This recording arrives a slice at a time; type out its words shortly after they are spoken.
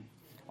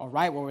All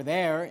right, well, we're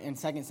there in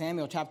 2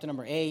 Samuel chapter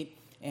number 8,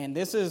 and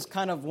this is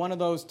kind of one of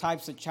those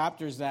types of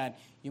chapters that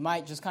you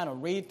might just kind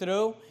of read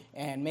through,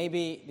 and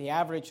maybe the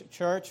average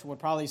church would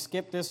probably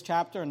skip this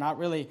chapter and not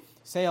really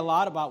say a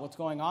lot about what's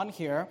going on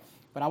here.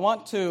 But I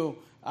want to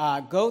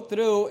go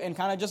through and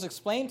kind of just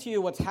explain to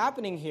you what's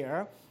happening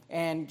here,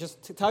 and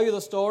just to tell you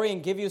the story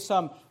and give you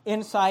some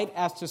insight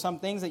as to some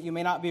things that you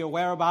may not be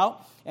aware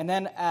about. And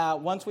then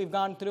once we've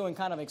gone through and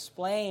kind of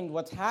explained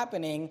what's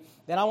happening,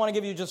 then I want to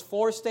give you just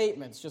 4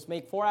 statements. Just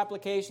make 4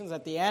 applications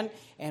at the end,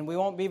 and we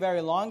won't be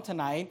very long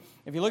tonight.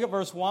 If you look at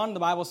verse 1, the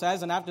Bible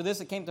says, "And after this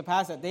it came to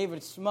pass that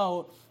David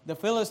smote the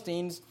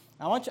Philistines."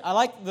 I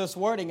like this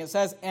wording. It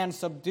says, "and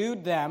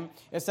subdued them."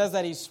 It says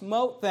that he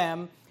smote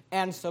them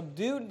and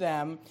subdued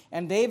them.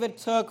 And David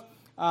took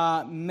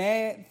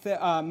Meheth-Gama,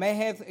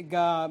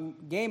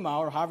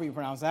 or however you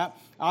pronounce that,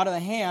 out of the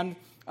hand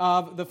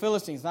of the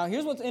Philistines. Now,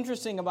 here's what's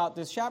interesting about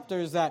this chapter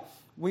is that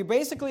we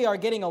basically are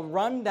getting a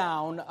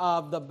rundown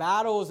of the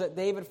battles that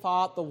David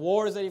fought, the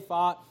wars that he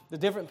fought, the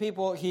different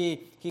people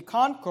he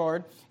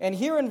conquered. And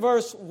here in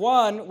verse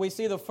 1, we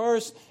see the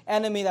first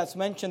enemy that's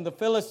mentioned, the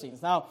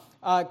Philistines. Now,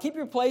 keep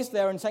your place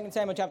there in 2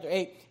 Samuel chapter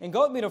 8, and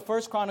go with me to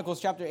 1 Chronicles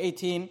chapter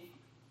 18,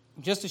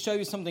 just to show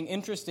you something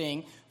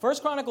interesting.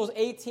 1 Chronicles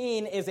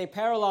 18 is a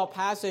parallel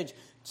passage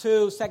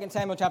to 2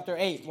 Samuel chapter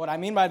 8. What I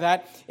mean by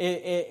that,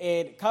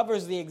 it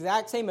covers the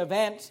exact same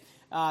events.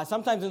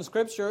 Sometimes in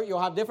Scripture, you'll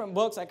have different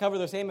books that cover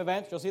the same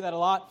events. You'll see that a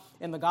lot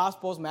in the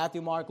Gospels,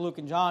 Matthew, Mark, Luke,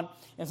 and John.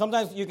 And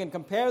sometimes you can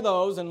compare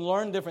those and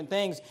learn different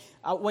things.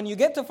 When you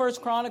get to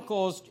 1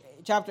 Chronicles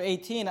chapter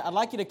 18, I'd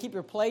like you to keep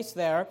your place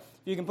there.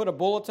 You can put a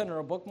bulletin or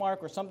a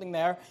bookmark or something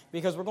there,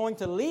 because we're going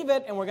to leave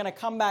it and we're going to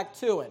come back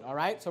to it, all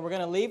right? So we're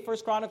going to leave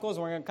 1 Chronicles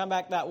and we're going to come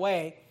back that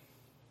way.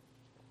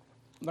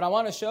 But I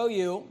want to show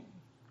you,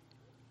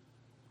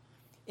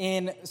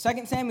 in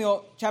 2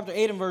 Samuel chapter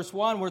 8 and verse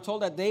 1, we're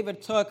told that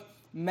David took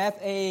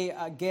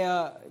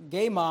Meth-Gama,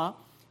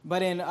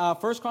 but in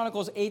 1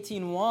 Chronicles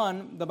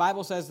 18:1, the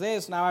Bible says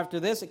this, "Now after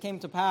this it came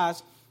to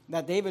pass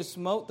that David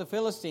smote the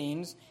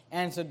Philistines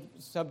and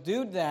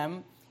subdued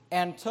them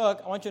and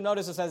took," I want you to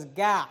notice it says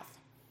Gath.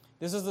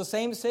 This is the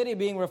same city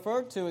being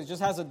referred to. It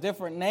just has a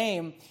different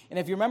name. And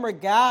if you remember,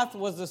 Gath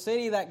was the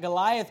city that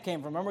Goliath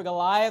came from. Remember,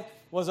 Goliath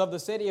was of the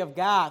city of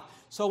Gath.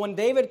 So when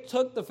David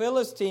took the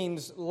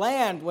Philistines'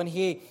 land, when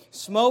he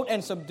smote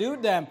and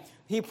subdued them,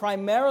 he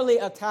primarily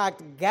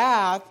attacked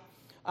Gath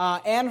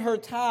and her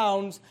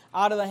towns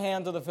out of the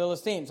hands of the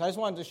Philistines. So I just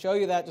wanted to show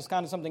you that, just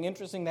kind of something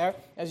interesting there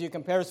as you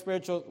compare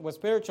spiritual with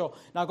spiritual.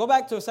 Now go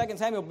back to 2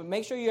 Samuel, but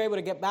make sure you're able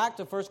to get back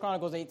to 1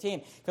 Chronicles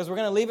 18, because we're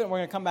going to leave it and we're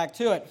going to come back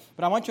to it.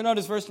 But I want you to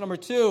notice verse number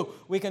 2.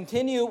 We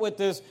continue with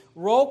this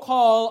roll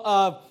call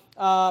of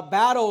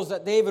battles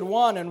that David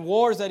won and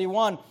wars that he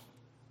won.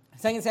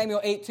 2 Samuel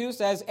 8:2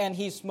 says, "And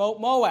he smote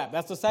Moab."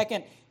 That's the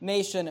second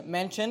nation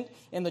mentioned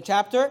in the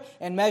chapter,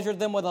 "and measured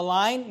them with a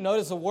line."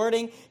 Notice the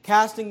wording,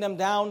 "casting them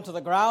down to the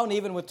ground.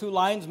 Even with 2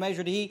 lines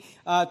measured he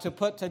to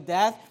put to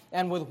death,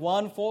 and with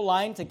 1 full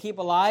line to keep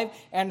alive.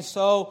 And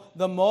so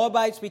the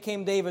Moabites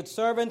became David's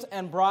servants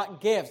and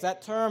brought gifts."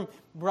 That term,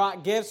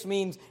 brought gifts,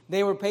 means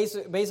they were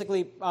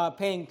basically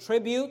paying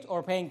tribute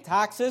or paying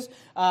taxes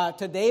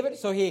to David.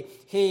 So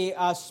he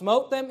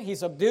smote them, he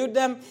subdued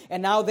them,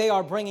 and now they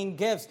are bringing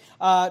gifts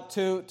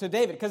to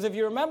David. Because if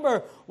you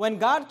remember, when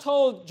God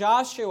told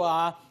Joshua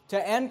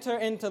to enter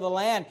into the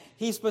land,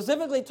 he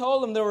specifically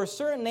told them there were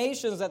certain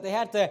nations that they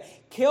had to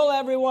kill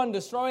everyone,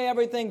 destroy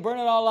everything, burn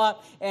it all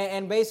up,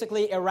 and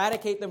basically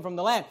eradicate them from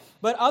the land.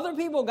 But other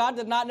people, God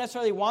did not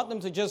necessarily want them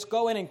to just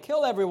go in and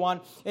kill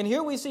everyone. And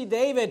here we see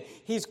David,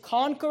 he's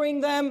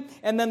conquering them,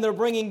 and then they're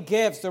bringing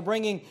gifts. They're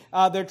bringing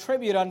their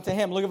tribute unto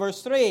him. Look at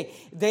verse 3.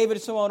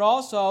 David smote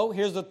also,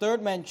 here's the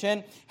third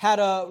mention,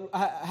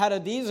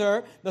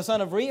 Hadadezer, the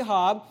son of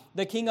Rehob,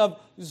 the king of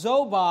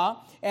Zobah,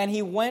 and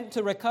he went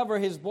to recover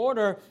his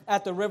border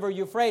at the river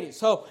Euphrates.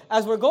 So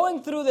as we're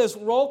going through this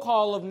roll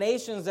call of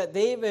nations that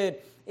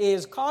David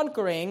is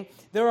conquering,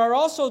 there are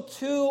also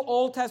 2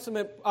 Old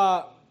Testament,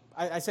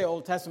 I say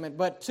Old Testament,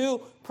 but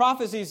 2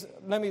 prophecies,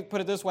 let me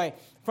put it this way,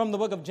 from the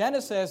book of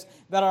Genesis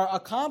that are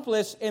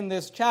accomplished in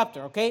this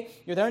chapter, okay?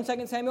 You're there in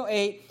 2 Samuel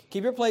 8.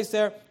 Keep your place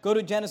there. Go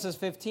to Genesis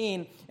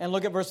 15 and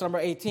look at verse number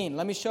 18.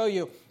 Let me show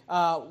you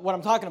what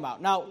I'm talking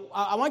about. Now,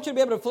 I want you to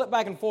be able to flip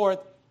back and forth.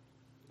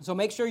 So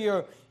make sure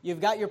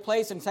you've got your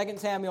place in 2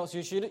 Samuel. So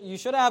you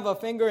should have a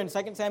finger in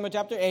 2 Samuel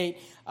chapter 8,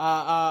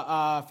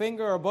 a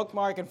finger or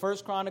bookmark in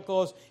 1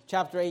 Chronicles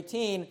chapter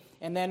 18,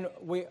 and then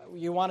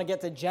you want to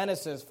get to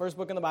Genesis. First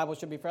book in the Bible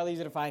should be fairly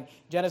easy to find,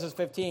 Genesis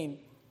 15.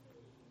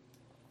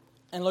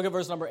 And look at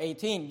verse number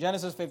 18,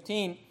 Genesis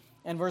 15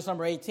 and verse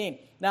number 18.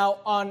 Now,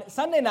 on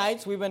Sunday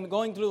nights, we've been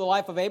going through the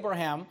life of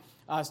Abraham,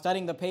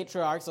 studying the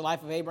patriarchs, the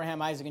life of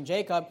Abraham, Isaac, and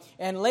Jacob.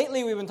 And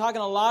lately, we've been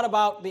talking a lot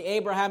about the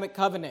Abrahamic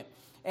covenant.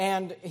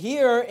 And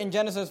here in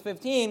Genesis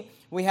 15,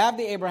 we have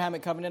the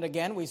Abrahamic covenant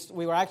again.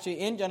 We were actually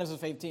in Genesis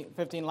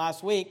 15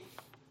 last week.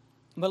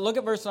 But look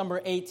at verse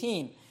number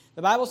 18.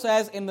 The Bible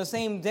says, "In the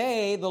same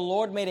day, the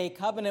Lord made a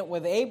covenant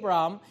with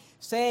Abram,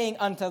 saying,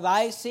 unto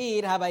thy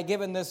seed have I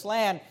given this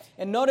land.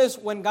 And notice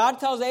when God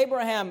tells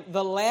Abraham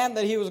the land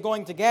that he was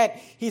going to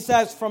get, he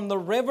says, from the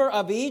river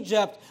of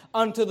Egypt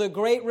unto the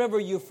great river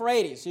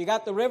Euphrates. So you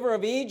got the river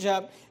of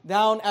Egypt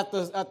down at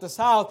the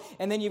south,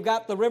 and then you've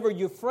got the river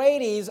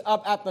Euphrates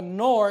up at the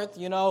north,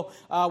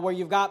 where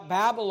you've got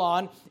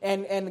Babylon.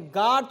 And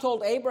God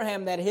told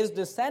Abraham that his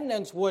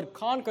descendants would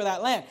conquer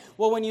that land.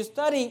 Well, when you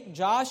study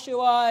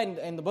Joshua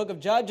and the book of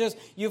Judges,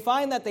 you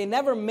find that they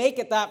never make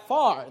it that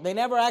far. They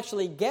never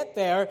actually get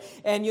there.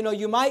 And,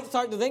 you might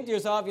start to think to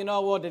yourself,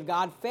 well, did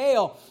God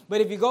fail?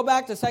 But if you go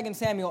back to 2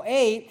 Samuel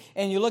 8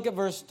 and you look at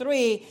verse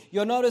 3,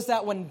 you'll notice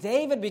that when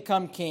David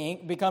becomes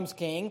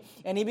king,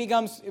 and he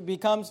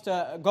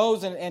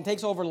goes and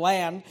takes over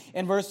land,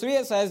 in verse 3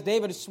 it says,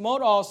 David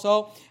smote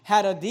also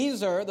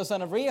Hadadezer, the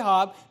son of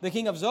Rehob, the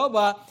king of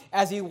Zobah,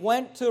 as he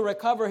went to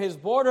recover his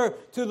border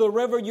to the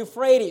river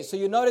Euphrates. So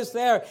you notice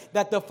there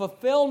that the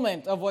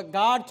fulfillment of what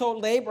God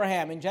told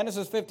Abraham in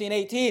Genesis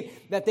 15:18,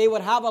 that they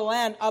would have a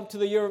land up to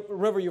the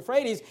river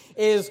Euphrates,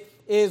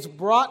 is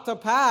brought to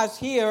pass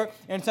here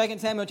in 2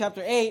 Samuel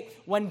chapter 8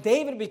 when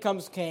David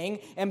becomes king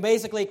and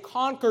basically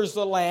conquers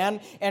the land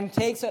and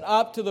takes it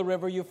up to the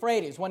river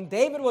Euphrates. When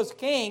David was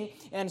king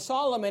and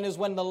Solomon is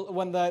when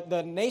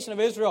the nation of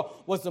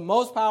Israel was the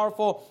most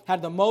powerful,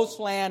 had the most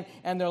land,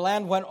 and their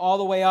land went all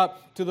the way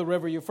up to the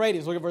river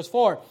Euphrates. Look at verse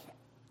 4.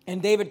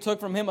 And David took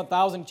from him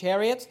 1,000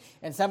 chariots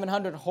and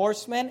 700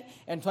 horsemen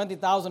and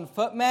 20,000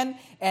 footmen.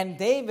 And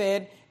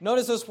David,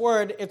 notice this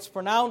word, it's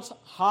pronounced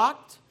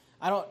hawked.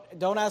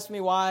 Don't ask me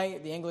why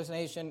the English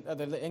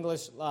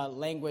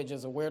language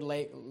is a weird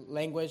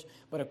language,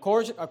 but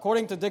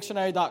according to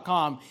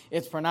dictionary.com,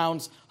 it's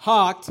pronounced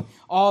hawked,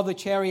 all the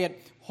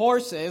chariot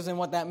horses, and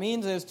what that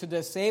means is to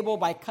disable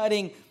by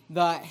cutting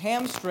the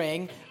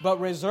hamstring,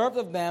 but reserved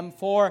of them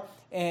for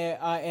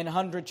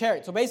 100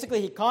 chariots. So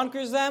basically, he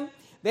conquers them.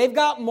 They've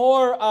got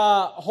more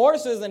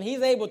horses than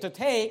he's able to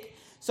take.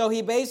 So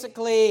he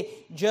basically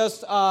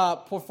just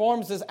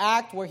performs this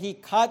act where he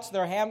cuts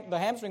the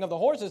hamstring of the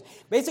horses,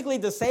 basically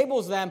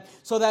disables them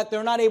so that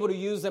they're not able to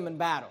use them in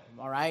battle,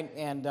 all right?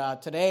 And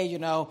today,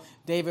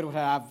 David would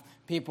have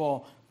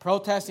people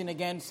protesting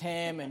against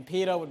him, and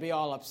Peter would be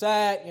all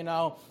upset,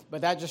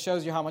 but that just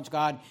shows you how much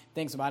God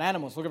thinks about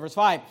animals. Look at verse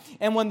 5.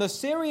 And when the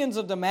Syrians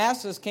of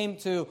Damascus came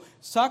to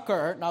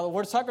succor, now the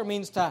word succor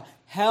means to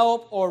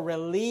help or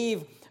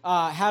relieve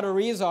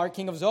Hadarezer,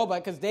 king of Zobah,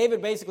 because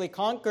David basically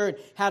conquered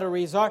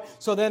Hadarezer.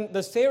 So then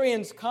the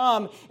Syrians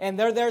come, and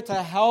they're there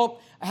to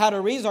help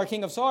Hadarezer,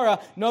 king of Zorah.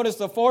 Notice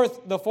the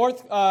fourth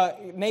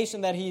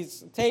nation that he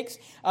takes,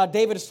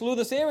 David slew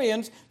the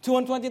Syrians,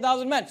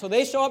 220,000 men. So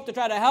they show up to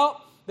try to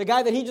help the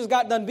guy that he just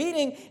got done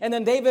beating, and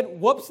then David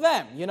whoops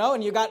them,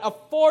 and you got a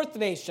fourth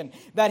nation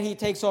that he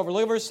takes over.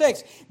 Look at verse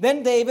 6.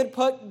 Then David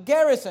put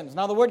garrisons.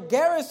 Now the word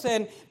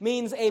garrison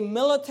means a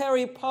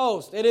military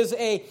post. It is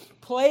a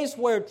place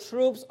where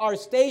troops are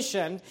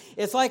stationed.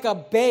 It's like a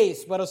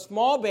base, but a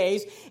small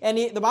base. And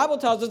the Bible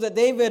tells us that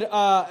David,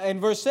 in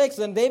verse 6,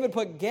 then David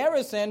put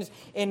garrisons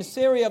in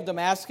Syria of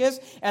Damascus,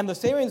 and the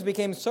Syrians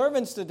became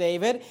servants to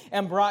David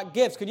and brought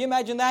gifts. Could you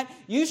imagine that?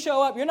 You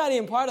show up, you're not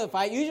even part of the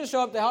fight, you just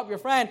show up to help your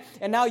friend,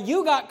 and now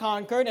you got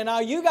conquered, and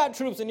now you got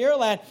troops in your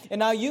land, and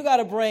now you got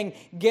to bring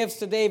gifts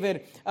to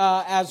David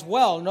as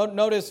well.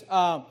 Notice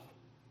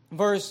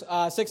Verse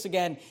 6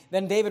 again,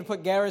 then David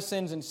put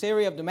garrisons in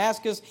Syria of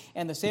Damascus,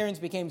 and the Syrians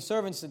became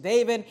servants to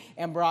David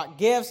and brought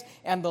gifts.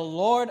 And the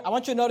Lord, I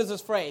want you to notice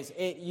this phrase.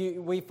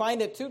 We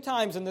find it 2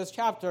 times in this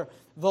chapter.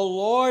 The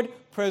Lord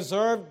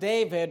preserved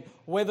David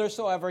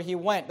whithersoever he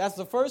went. That's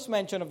the first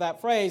mention of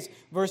that phrase,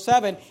 verse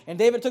 7. And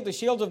David took the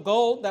shields of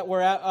gold that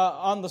were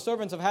on the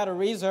servants of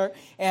Hadarezer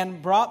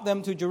and brought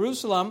them to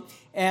Jerusalem.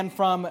 And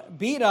from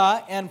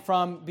Beta and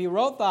from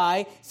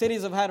Berothai,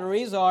 cities of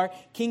Hadarezer,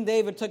 King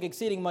David took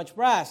exceeding much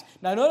brass.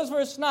 Now notice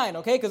verse 9,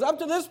 okay? Because up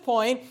to this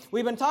point,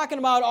 we've been talking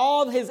about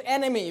all his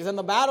enemies and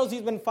the battles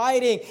he's been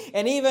fighting.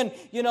 And even,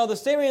 the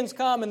Syrians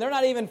come and they're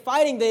not even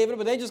fighting David,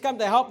 but they just come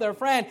to help their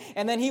friend.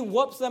 And then he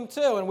whoops them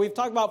too. And we've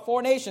talked about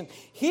 4 nations.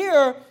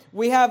 Here,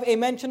 we have a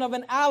mention of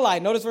an ally.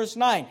 Notice verse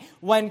 9.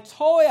 When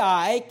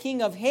Toi,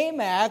 king of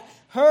Hamath,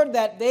 heard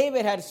that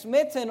David had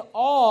smitten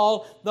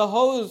all the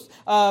hosts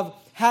of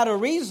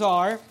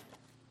Hadarezer,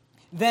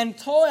 then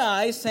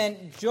Toi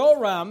sent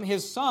Joram,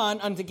 his son,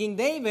 unto King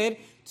David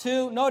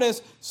to,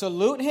 notice,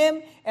 salute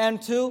him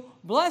and to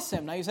bless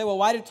him. Now you say, well,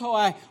 why did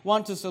Toi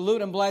want to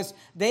salute and bless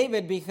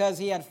David? Because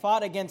he had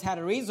fought against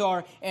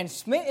Hadarezer and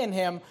smitten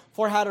him,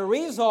 for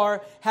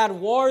Hadarezer had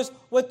wars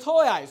with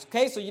Toi.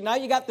 Okay, so now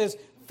you got this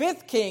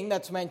 5th king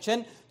that's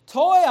mentioned.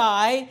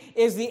 Toi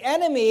is the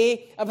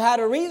enemy of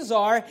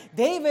Hadarezer.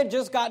 David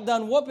just got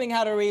done whooping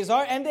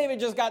Hadarezer, and David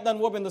just got done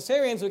whooping the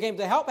Syrians who came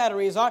to help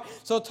Hadarezer.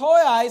 So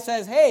Toi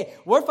says, hey,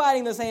 we're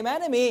fighting the same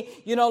enemy,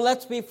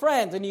 let's be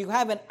friends. And you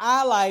have an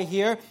ally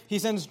here. He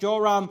sends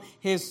Joram,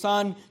 his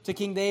son, to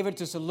King David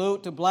to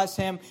salute, to bless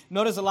him.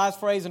 Notice the last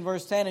phrase in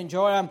verse 10, and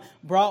Joram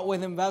brought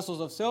with him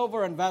vessels of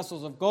silver and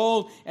vessels of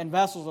gold and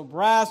vessels of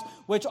brass,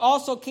 which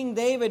also King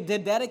David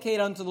did dedicate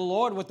unto the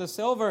Lord with the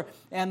silver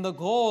and the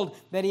gold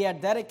that he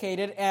had dedicated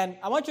dedicated, and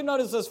I want you to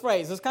notice this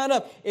phrase. This kind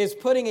of is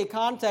putting a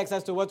context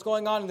as to what's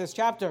going on in this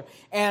chapter.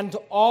 And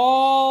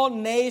all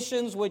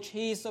nations which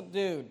he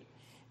subdued.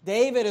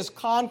 David is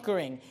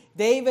conquering.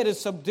 David is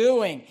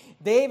subduing.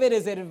 David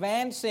is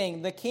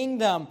advancing the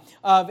kingdom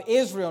of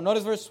Israel.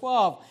 Notice verse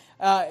 12.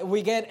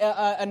 We get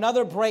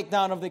another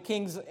breakdown of the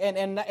kings.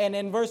 And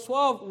in verse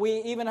 12,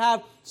 we even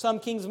have some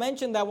kings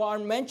mentioned that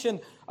weren't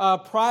mentioned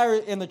prior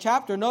in the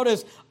chapter.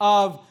 Notice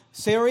of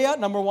Syria,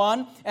 number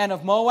 1, and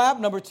of Moab,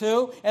 number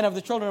 2, and of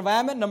the children of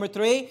Ammon, number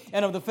 3,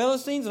 and of the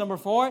Philistines, number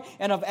 4,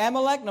 and of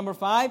Amalek, number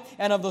 5,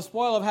 and of the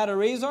spoil of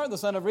Hadarezer, the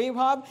son of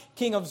Rehob,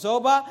 king of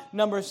Zobah,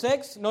 number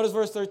 6. Notice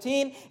verse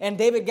 13, and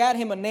David got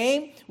him a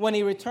name when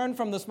he returned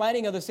from the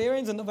smiting of the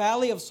Syrians in the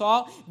valley of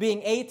Saul,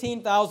 being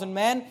 18,000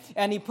 men,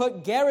 and he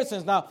put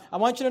garrisons. Now, I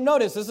want you to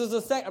notice, this is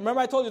the second. Remember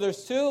I told you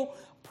there's 2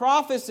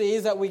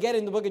 prophecies that we get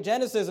in the book of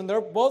Genesis, and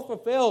they're both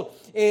fulfilled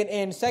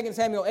in 2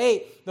 Samuel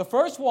 8. The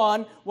first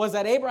one was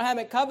that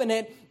Abrahamic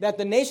covenant that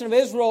the nation of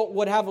Israel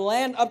would have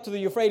land up to the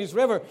Euphrates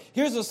River.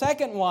 Here's the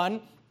second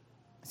one,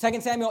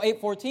 2 Samuel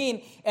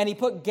 8:14, and he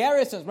put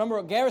garrisons. Remember,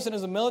 a garrison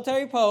is a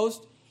military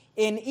post.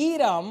 In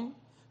Edom,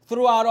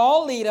 throughout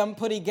all Edom,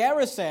 put he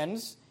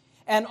garrisons,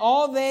 and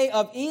all they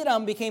of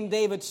Edom became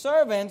David's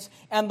servants,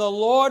 and the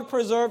Lord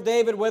preserved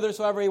David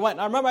whithersoever he went.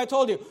 Now remember I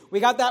told you, we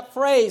got that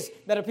phrase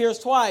that appears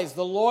twice.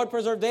 The Lord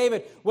preserved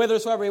David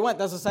whithersoever he went.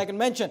 That's the second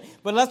mention.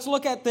 But let's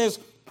look at this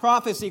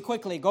prophecy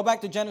quickly. Go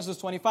back to Genesis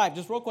 25,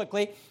 just real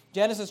quickly.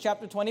 Genesis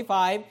chapter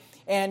 25.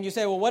 And you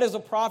say, well, what is the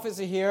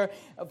prophecy here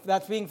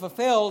that's being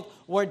fulfilled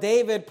where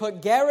David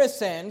put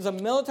garrisons, a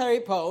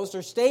military post,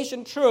 or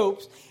stationed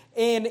troops,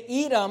 in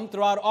Edom,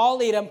 throughout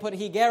all Edom, put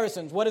he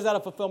garrisons. What is that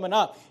a fulfillment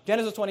of?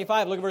 Genesis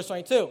 25, look at verse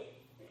 22.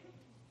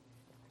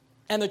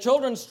 And the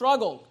children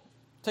struggled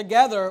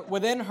together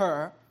within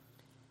her,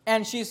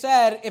 and she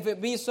said, if it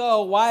be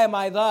so, why am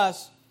I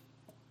thus?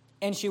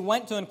 And she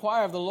went to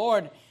inquire of the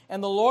Lord,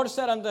 and the Lord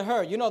said unto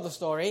her, you know the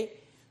story,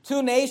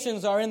 2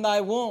 nations are in thy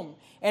womb,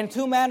 and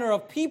 2 manner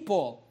of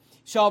people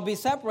shall be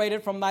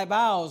separated from thy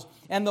bowels,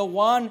 and the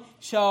one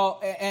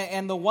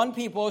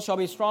people shall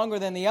be stronger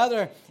than the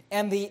other,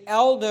 and the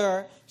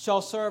elder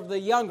shall serve the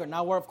younger.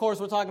 Now, we're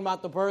talking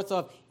about the birth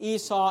of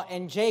Esau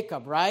and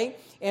Jacob, right?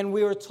 And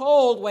we were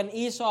told when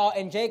Esau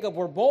and Jacob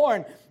were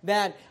born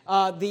that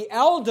the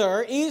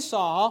elder,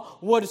 Esau,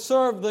 would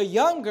serve the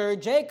younger,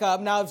 Jacob.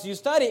 Now, if you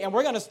study, and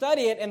we're going to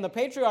study it in the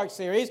Patriarch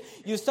series,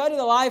 you study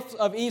the life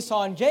of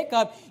Esau and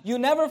Jacob, you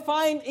never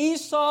find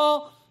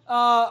Esau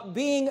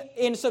being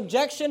in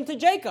subjection to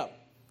Jacob.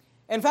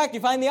 In fact, you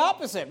find the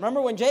opposite.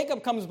 Remember when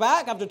Jacob comes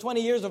back after 20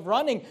 years of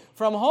running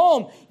from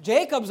home,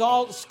 Jacob's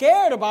all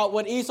scared about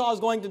what Esau is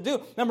going to do.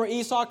 Remember,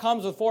 Esau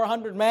comes with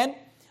 400 men.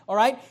 All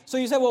right? So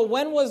you say, well,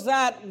 when was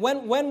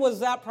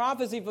that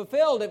prophecy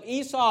fulfilled if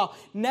Esau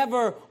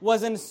never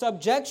was in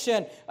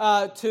subjection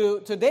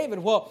to David?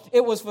 Well,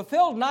 it was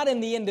fulfilled not in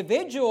the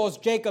individuals,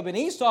 Jacob and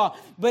Esau,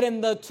 but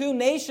in the 2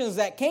 nations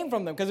that came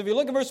from them. Because if you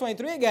look at verse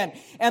 23 again,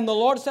 and the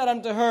Lord said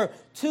unto her,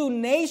 2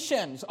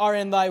 nations are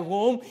in thy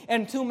womb,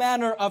 and 2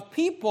 manner of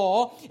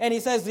people. And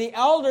he says, the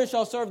elder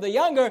shall serve the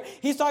younger.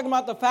 He's talking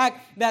about the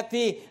fact that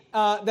the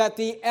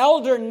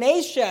elder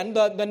nation,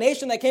 the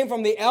nation that came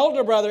from the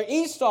elder brother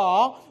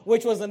Esau,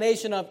 which was the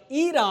nation of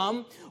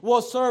Edom,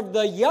 will serve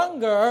the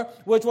younger,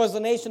 which was the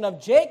nation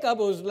of Jacob,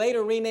 who was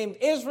later renamed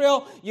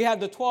Israel. You have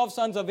the 12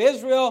 sons of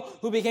Israel,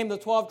 who became the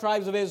 12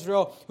 tribes of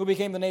Israel, who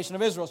became the nation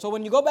of Israel. So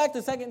when you go back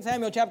to 2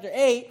 Samuel chapter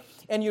 8,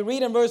 and you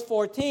read in verse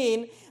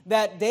 14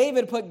 that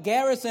David put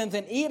garrisons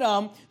in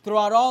Edom,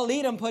 throughout all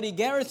Edom put he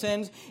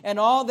garrisons, and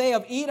all they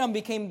of Edom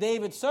became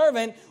David's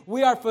servant,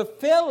 we are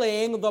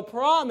fulfilling the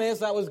promise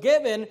that was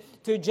given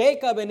to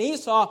Jacob and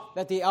Esau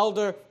that the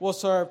elder will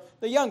serve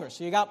the younger.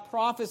 So you got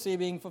prophecy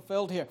being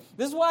fulfilled here.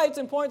 This is why it's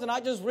important to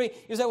not just read.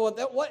 You say, well,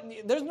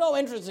 there's no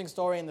interesting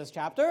story in this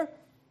chapter.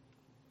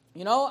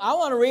 You know, I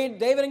want to read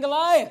David and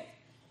Goliath.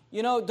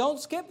 You know, don't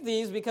skip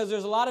these because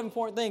there's a lot of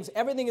important things.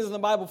 Everything is in the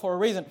Bible for a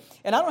reason.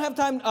 And I don't have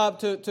time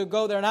to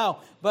go there now.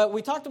 But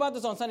we talked about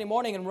this on Sunday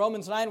morning in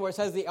Romans 9 where it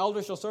says the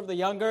elder shall serve the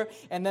younger.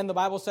 And then the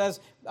Bible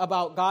says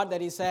about God that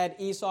he said,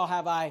 Jacob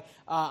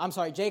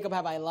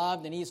have I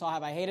loved and Esau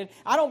have I hated.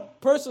 I don't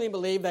personally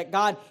believe that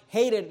God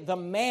hated the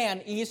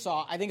man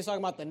Esau. I think it's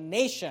talking about the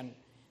nation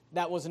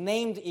that was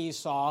named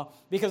Esau.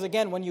 Because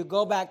again, when you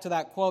go back to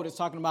that quote, it's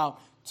talking about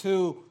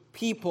 2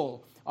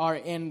 people are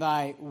in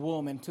thy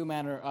womb, and 2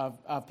 manner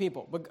of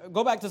people. But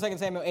go back to 2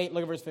 Samuel 8,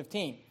 look at verse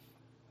 15.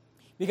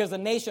 Because the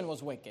nation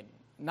was wicked,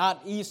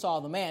 not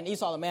Esau the man.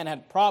 Esau the man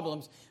had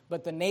problems,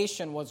 but the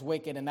nation was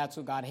wicked, and that's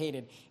who God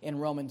hated in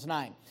Romans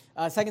 9.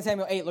 2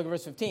 Samuel 8, look at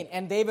verse 15.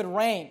 And David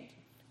reigned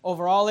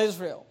over all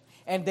Israel,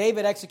 and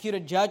David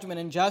executed judgment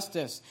and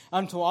justice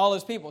unto all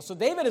his people. So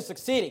David is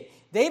succeeding.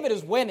 David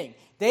is winning.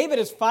 David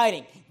is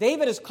fighting.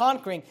 David is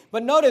conquering.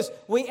 But notice,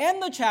 we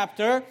end the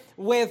chapter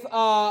with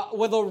a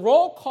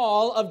roll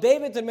call of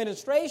David's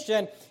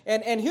administration.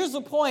 And here's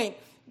the point.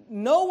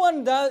 No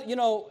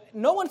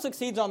one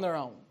succeeds on their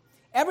own.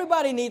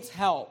 Everybody needs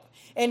help.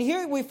 And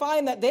here we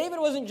find that David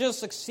wasn't just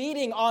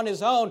succeeding on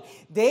his own.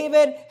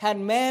 David had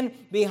men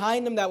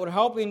behind him that would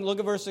help him. Look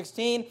at verse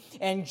 16.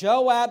 And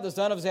Joab, the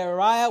son of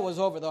Zeruiah, was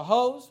over the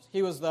host.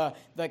 He was the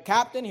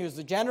captain. He was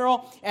the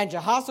general. And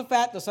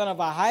Jehoshaphat, the son of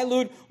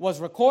Ahilud, was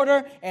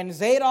recorder. And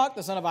Zadok,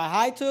 the son of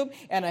Ahitub,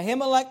 and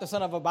Ahimelech, the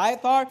son of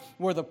Abiathar,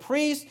 were the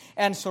priests.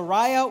 And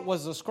Sariah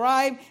was the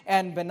scribe.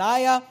 And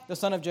Benaiah, the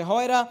son of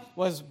Jehoiada,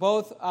 was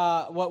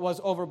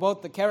over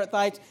both the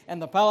Kerethites and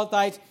the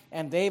Pelethites.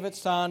 And David's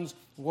sons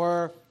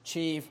were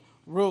chief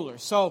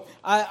rulers. So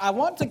I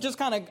want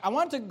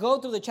to go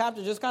through the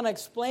chapter, just kind of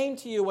explain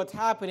to you what's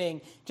happening,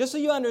 just so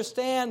you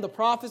understand the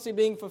prophecy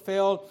being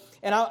fulfilled.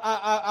 And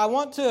I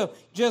want to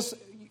just,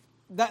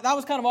 that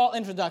was kind of all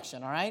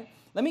introduction, all right?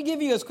 Let me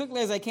give you as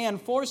quickly as I can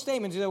 4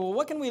 statements. You say, well,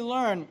 what can we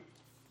learn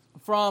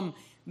from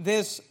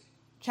this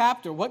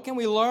chapter? What can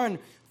we learn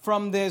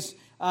from this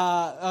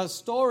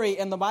story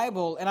in the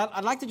Bible? And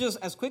I'd like to just,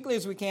 as quickly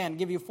as we can,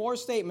 give you 4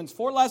 statements,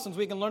 4 lessons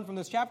we can learn from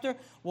this chapter.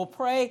 We'll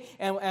pray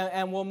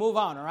and we'll move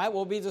on, all right?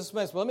 We'll be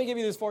dismissed. But let me give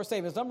you these 4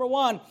 statements. Number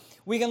 1,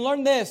 we can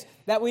learn this,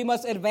 that we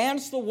must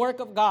advance the work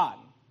of God.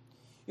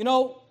 You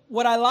know,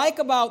 what I like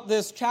about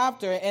this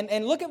chapter,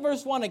 and look at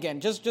verse 1 again.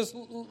 Just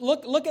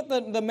look at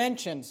the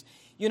mentions.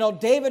 You know,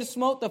 David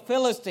smote the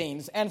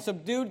Philistines and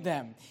subdued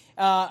them.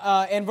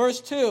 In verse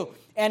 2,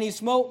 and he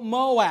smote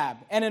Moab.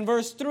 And in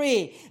verse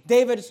 3,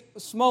 David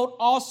smote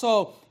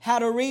also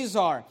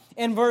Hadarezer.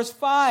 In verse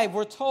 5,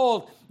 we're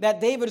told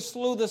that David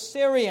slew the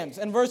Syrians.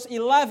 In verse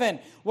 11,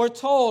 we're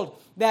told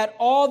that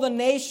all the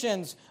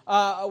nations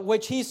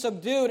which he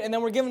subdued, and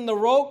then we're given the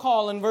roll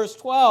call in verse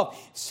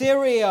 12,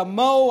 Syria,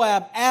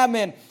 Moab,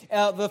 Ammon,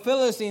 the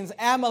Philistines,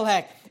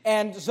 Amalek,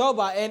 and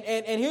Zobah.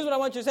 And here's what I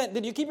want you to say.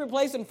 Did you keep your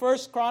place in 1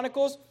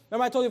 Chronicles?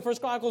 Remember I told you 1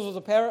 Chronicles was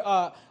a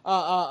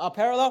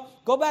parallel?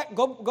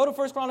 Go to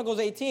 1 Chronicles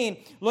 18.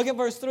 Look at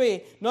verse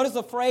 3. Notice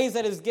the phrase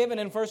that is given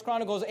in 1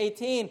 Chronicles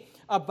 18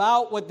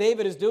 about what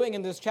David is doing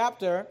in this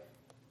chapter.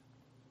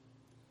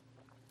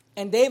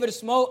 And David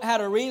smote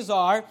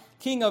Hadarezer,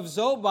 king of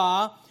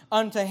Zobah,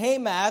 unto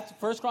Hamath.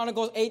 1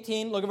 Chronicles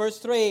 18, look at verse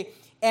 3.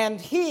 And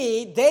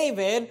he,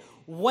 David,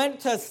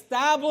 went to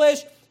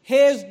establish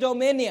his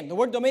dominion. The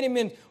word dominion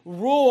means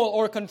rule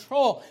or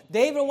control.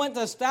 David went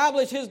to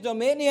establish his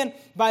dominion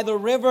by the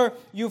river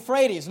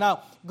Euphrates.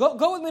 Now,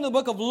 go with me to the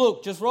book of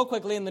Luke, just real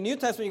quickly. In the New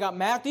Testament, you got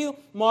Matthew,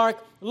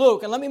 Mark,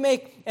 Luke. And let me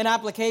make an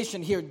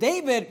application here.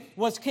 David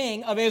was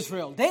king of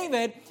Israel.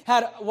 David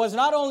was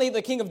not only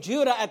the king of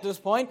Judah at this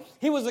point,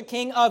 he was the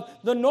king of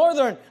the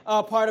northern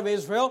part of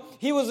Israel.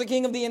 He was the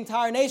king of the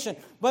entire nation.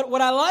 But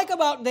what I like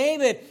about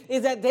David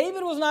is that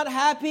David was not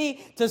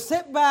happy to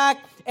sit back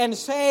and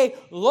say,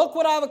 look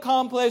what I've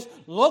accomplished,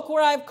 look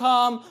where I've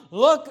come,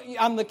 look,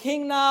 I'm the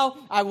king now,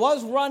 I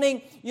was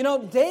running. You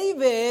know,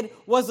 David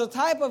was the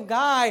type of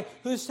guy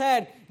who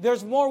said,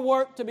 there's more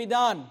work to be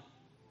done.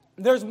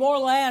 There's more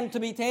land to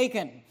be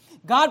taken.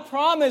 God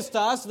promised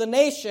us the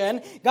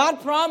nation.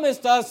 God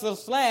promised us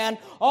this land.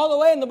 All the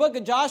way in the book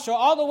of Joshua,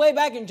 all the way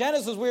back in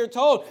Genesis, we were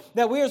told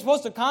that we were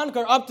supposed to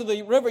conquer up to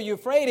the river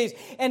Euphrates.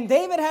 And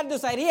David had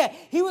this idea.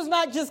 He was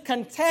not just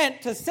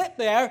content to sit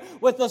there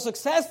with the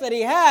success that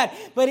he had,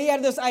 but he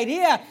had this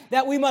idea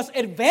that we must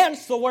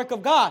advance the work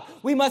of God.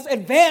 We must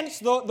advance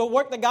the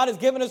work that God has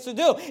given us to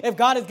do. If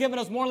God has given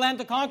us more land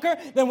to conquer,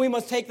 then we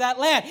must take that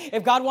land.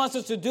 If God wants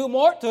us to do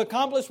more, to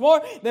accomplish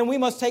more, then we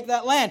must take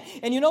that land.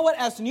 And you know what?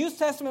 As New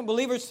Testament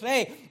believers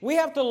today, we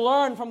have to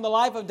learn from the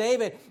life of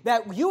David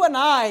that you and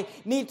I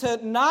need to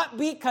not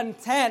be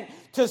content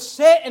to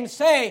sit and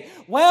say,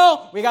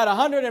 well, we got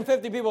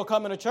 150 people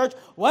coming to church.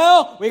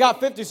 Well, we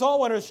got 50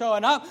 soul winners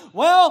showing up.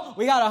 Well,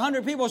 we got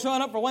 100 people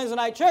showing up for Wednesday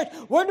night church.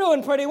 We're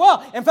doing pretty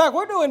well. In fact,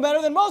 we're doing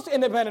better than most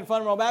independent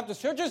fundamental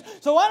Baptist churches.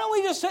 So why don't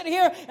we just sit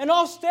here and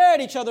all stare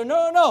at each other?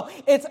 No.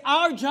 It's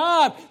our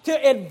job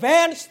to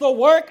advance the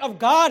work of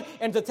God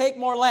and to take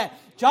more land.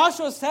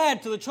 Joshua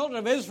said to the children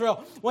of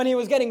Israel when he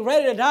was getting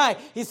ready to die,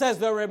 he says,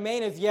 there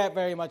remaineth yet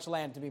very much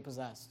land to be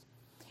possessed.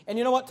 And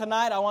you know what?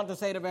 Tonight I want to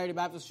say to Verity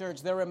Baptist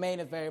Church, there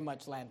remaineth very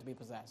much land to be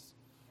possessed.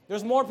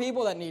 There's more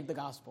people that need the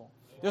gospel.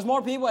 There's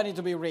more people that need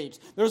to be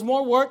reached. There's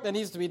more work that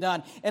needs to be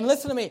done. And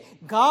listen to me,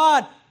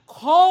 God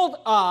called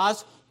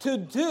us to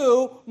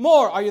do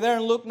more. Are you there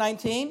in Luke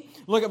 19?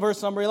 Look at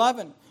verse number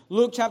 11.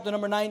 Luke chapter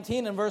number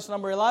 19 and verse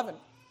number 11.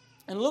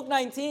 In Luke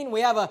 19,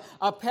 we have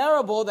a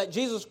parable that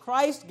Jesus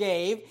Christ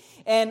gave,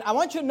 and I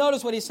want you to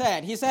notice what he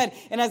said. He said,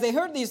 and as they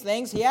heard these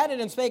things, he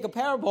added and spake a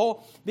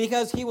parable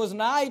because he was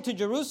nigh to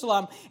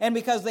Jerusalem, and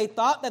because they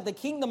thought that the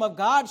kingdom of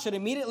God should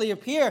immediately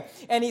appear.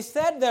 And he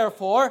said,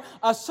 therefore,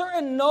 a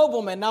certain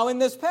nobleman. Now in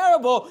this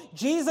parable,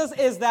 Jesus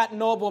is that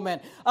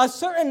nobleman. A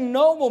certain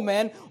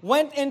nobleman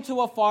went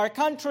into a far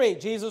country.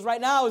 Jesus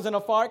right now is in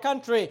a far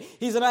country.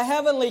 He's in a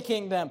heavenly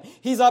kingdom.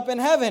 He's up in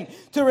heaven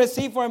to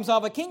receive for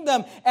himself a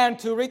kingdom and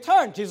to return.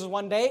 Jesus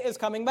one day is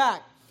coming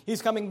back.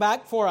 He's coming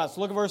back for us.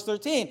 Look at verse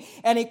 13.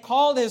 And he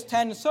called his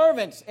 10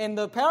 servants. In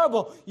the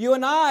parable, you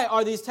and I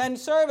are these 10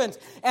 servants,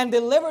 and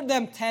delivered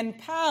them 10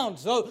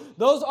 pounds. So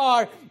those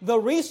are the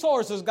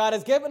resources God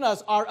has given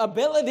us, our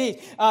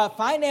ability,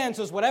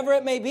 finances, whatever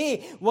it may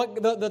be,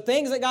 what the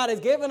things that God has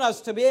given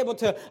us to be able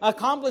to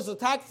accomplish the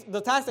task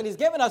that he's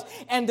given us,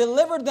 and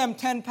delivered them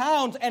 10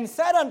 pounds, and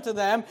said unto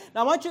them,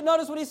 now I want you to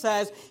notice what he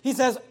says. He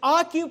says,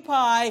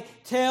 occupy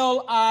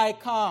till I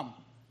come.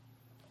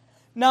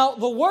 Now,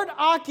 the word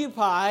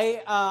occupy,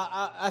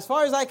 as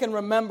far as I can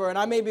remember, and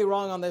I may be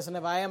wrong on this, and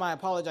if I am, I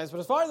apologize,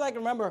 but as far as I can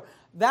remember,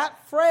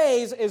 that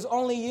phrase is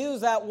only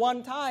used at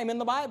one time in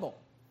the Bible.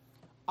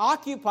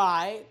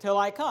 Occupy till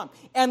I come.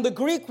 And the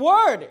Greek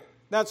word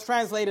that's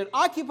translated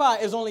occupy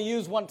is only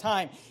used one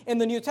time in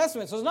the New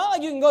Testament. So it's not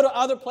like you can go to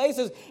other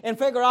places and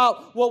figure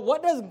out, well,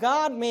 what does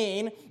God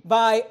mean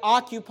by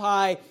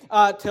occupy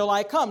till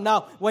I come?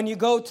 Now, when you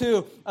go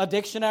to a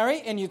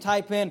dictionary and you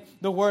type in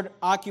the word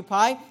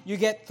occupy, you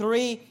get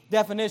 3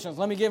 definitions.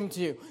 Let me give them to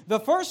you. The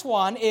first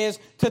one is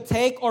to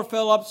take or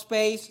fill up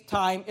space,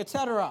 time,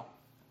 etc.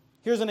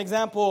 Here's an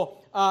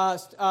example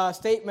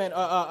statement,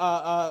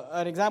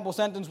 an example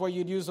sentence where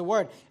you'd use the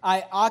word,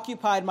 I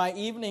occupied my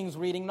evenings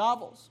reading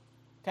novels.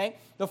 Okay?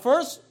 The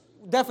first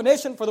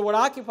definition for the word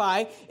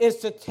occupy is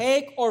to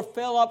take or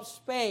fill up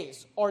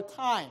space or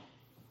time.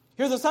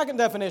 Here's the second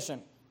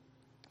definition.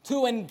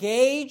 To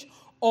engage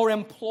or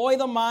employ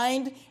the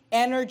mind,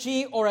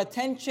 energy, or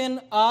attention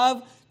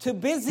of, to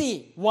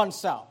busy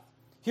oneself.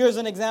 Here's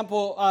an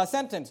example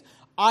sentence.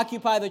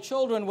 Occupy the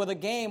children with a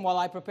game while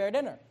I prepare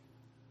dinner.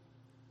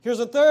 Here's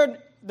a third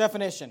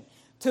definition.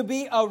 To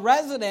be a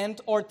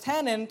resident or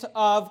tenant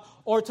of,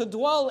 or to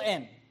dwell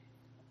in.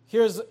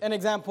 Here's an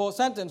example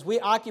sentence. We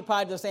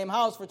occupied the same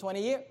house for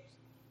 20 years.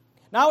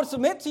 Now, I would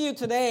submit to you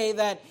today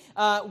that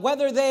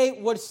whether they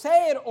would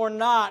say it or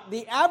not,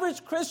 the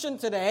average Christian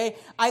today,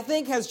 I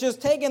think, has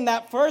just taken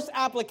that first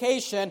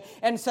application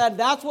and said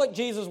that's what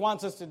Jesus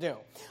wants us to do.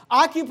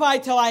 Occupy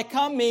till I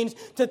come means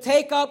to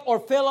take up or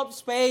fill up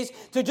space,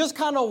 to just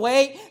kind of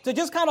wait, to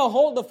just kind of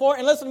hold the fort.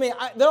 And listen to me,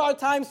 there are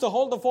times to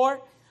hold the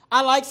fort.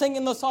 I like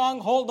singing the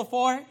song, Hold the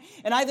Fort.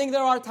 And I think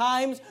there are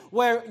times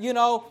where,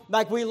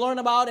 like we learn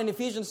about in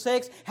Ephesians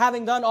 6,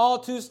 having done all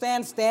to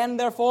stand, stand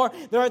therefore.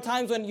 There are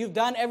times when you've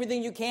done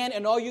everything you can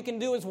and all you can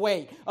do is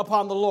wait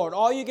upon the Lord.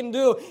 All you can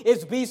do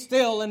is be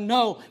still and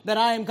know that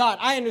I am God.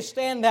 I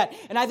understand that.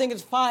 And I think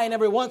it's fine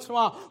every once in a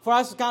while for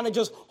us to kind of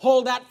just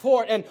hold that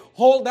fort and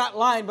hold that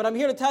line. But I'm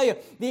here to tell you,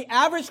 the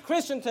average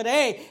Christian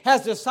today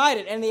has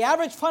decided, and the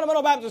average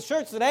Fundamental Baptist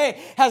Church today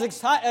has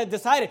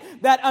decided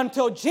that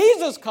until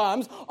Jesus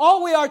comes,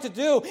 all we are to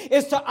do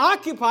is to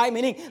occupy,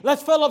 meaning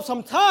let's fill up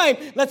some time,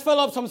 let's fill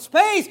up some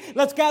space,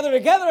 let's gather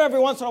together every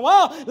once in a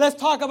while, let's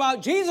talk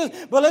about Jesus,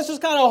 but let's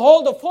just kind of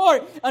hold the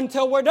fort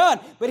until we're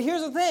done. But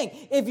here's the thing,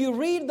 if you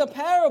read the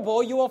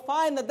parable, you will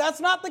find that that's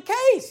not the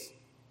case.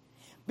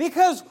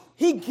 Because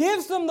he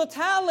gives them the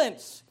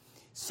talents.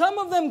 Some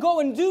of them go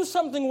and do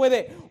something with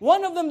it.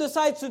 One of them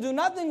decides to do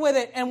nothing with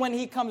it, and when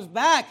he comes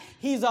back,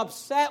 he's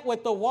upset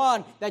with the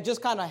one that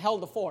just kind of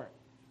held the fort.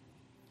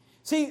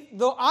 See,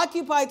 the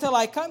occupy till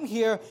I come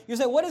here, you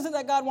say, what is it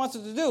that God wants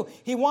us to do?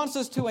 He wants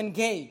us to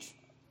engage.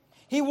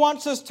 He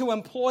wants us to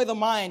employ the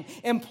mind,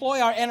 employ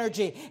our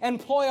energy,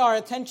 employ our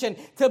attention,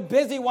 to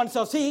busy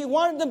oneself. See, he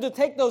wanted them to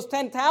take those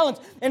 10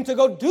 talents and to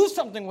go do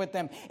something with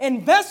them,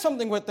 invest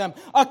something with them,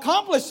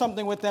 accomplish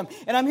something with them.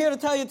 And I'm here to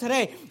tell you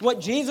today,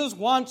 what Jesus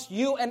wants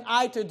you and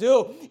I to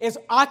do is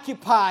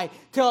occupy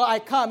till I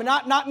come. And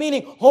not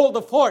meaning hold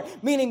the fort,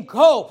 meaning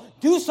go,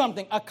 do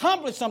something,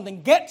 accomplish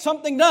something, get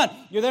something done.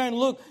 You're there in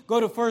Luke.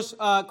 Go to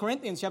 1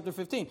 Corinthians chapter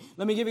 15.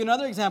 Let me give you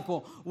another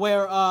example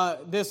where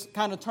this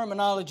kind of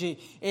terminology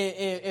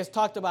is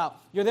talked about.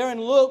 You're there in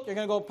Luke. You're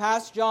going to go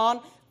past John,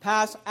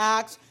 past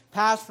Acts,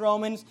 past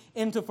Romans,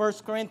 into 1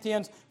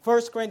 Corinthians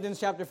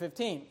chapter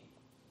 15.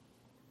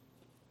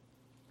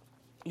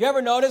 You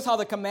ever notice how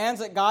the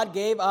commands that God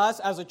gave us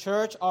as a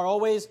church are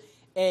always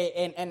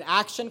an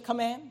action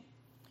command?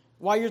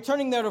 While you're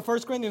turning there to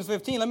 1 Corinthians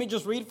 15, let me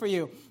just read for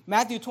you.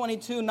 Matthew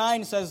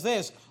 22:9 says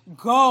this,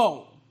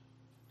 Go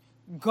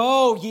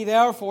ye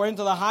therefore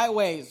into the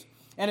highways,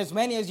 and as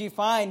many as ye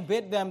find,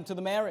 bid them to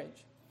the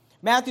marriage.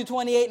 Matthew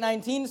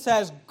 28:19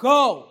 says,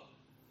 Go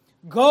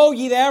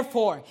ye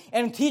therefore,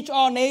 and teach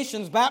all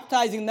nations,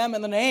 baptizing them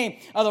in the name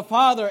of the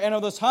Father, and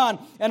of the Son,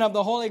 and of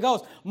the Holy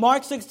Ghost.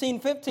 Mark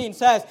 16:15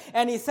 says,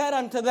 And he said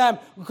unto them,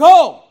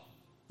 Go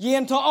ye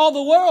into all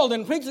the world,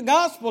 and preach the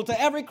gospel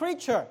to every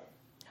creature.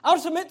 I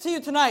would submit to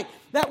you tonight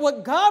that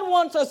what God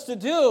wants us to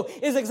do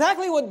is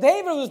exactly what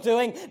David was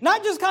doing,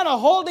 not just kind of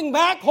holding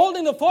back,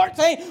 holding the fort,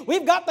 saying,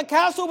 we've got the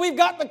castle, we've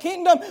got the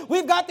kingdom,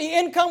 we've got the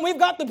income, we've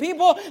got the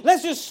people,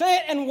 let's just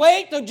sit and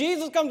wait till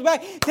Jesus comes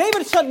back.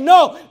 David said,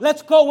 no,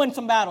 let's go win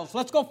some battles.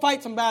 Let's go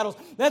fight some battles.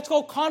 Let's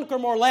go conquer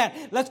more land.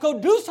 Let's go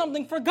do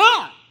something for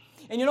God.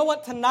 And you know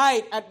what?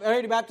 Tonight at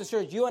Variety Baptist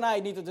Church, you and I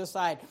need to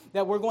decide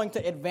that we're going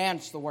to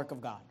advance the work of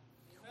God.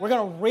 We're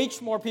going to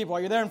reach more people.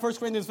 Are you there in 1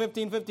 Corinthians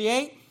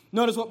 15:58?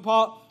 Notice what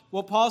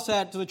Paul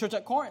said to the church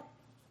at Corinth.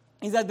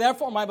 He said,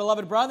 therefore, my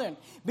beloved brethren,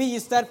 be ye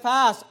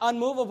steadfast,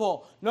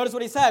 unmovable. Notice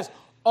what he says.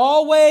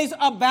 Always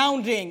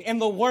abounding in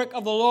the work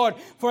of the Lord,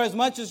 for as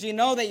much as you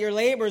know that your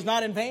labor is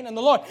not in vain in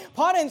the Lord.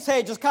 Paul didn't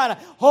say just kind of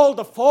hold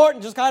the fort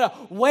and just kind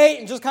of wait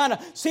and just kind of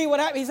see what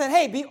happens. He said,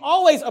 hey, be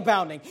always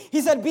abounding.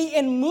 He said, be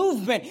in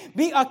movement,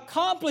 be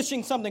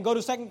accomplishing something. Go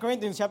to 2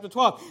 Corinthians chapter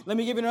 12. Let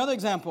me give you another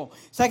example.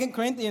 2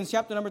 Corinthians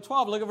chapter number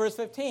 12, look at verse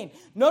 15.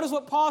 Notice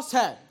what Paul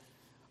said.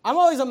 I'm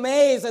always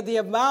amazed at the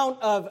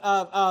amount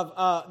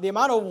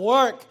of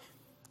work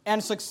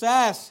and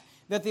success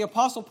that the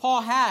Apostle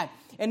Paul had.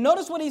 And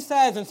notice what he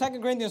says in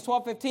 2 Corinthians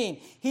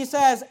 12:15. He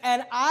says,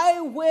 and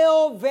I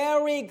will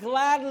very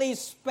gladly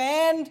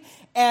spend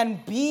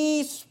and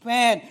be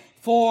spent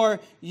for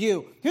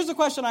you. Here's the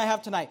question I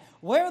have tonight.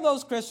 Where are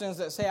those Christians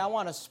that say, I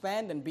want to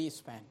spend and be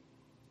spent?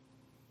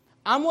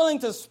 I'm willing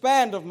to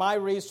spend of my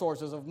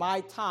resources, of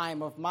my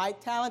time, of my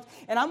talent,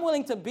 and I'm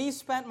willing to be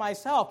spent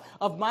myself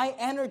of my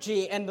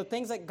energy and the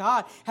things that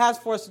God has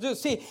for us to do.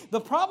 See,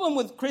 the problem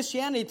with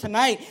Christianity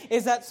tonight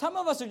is that some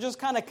of us are just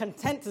kind of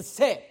content to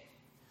sit.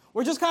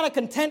 We're just kind of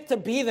content to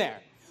be there.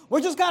 We're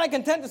just kind of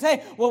content to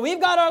say, well,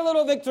 we've got our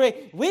little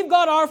victory. We've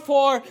got our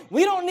 4.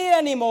 We don't need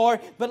any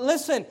more. But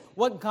listen,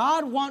 what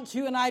God wants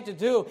you and I to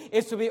do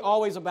is to be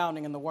always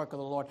abounding in the work of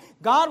the Lord.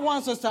 God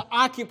wants us to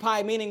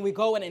occupy, meaning we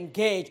go and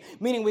engage,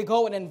 meaning we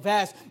go and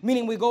invest,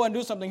 meaning we go and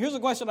do something. Here's a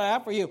question I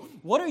have for you.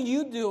 What are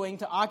you doing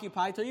to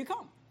occupy till you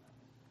come?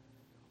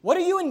 What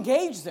are you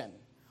engaged in?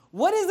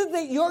 What is it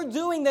that you're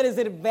doing that is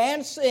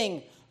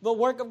advancing the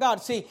work of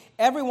God? See,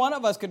 every one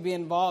of us could be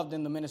involved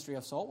in the ministry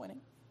of soul winning.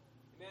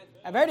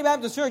 At Verity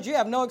Baptist Church, you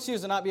have no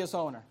excuse to not be a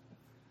soul winner.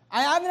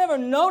 I've never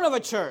known of a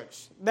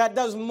church that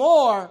does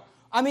more.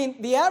 I mean,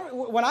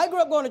 when I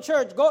grew up going to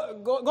church,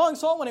 going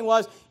soul winning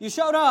was you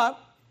showed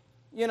up,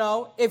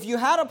 if you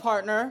had a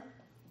partner,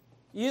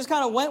 you just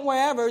kind of went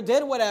wherever,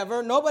 did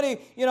whatever. Nobody,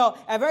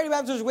 at Verity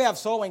Baptist Church, we have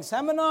soul winning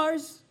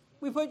seminars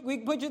we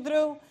put you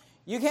through.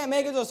 You can't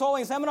make it to a soul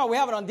winning seminar. We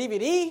have it on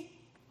DVD.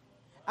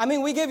 I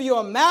mean, we give you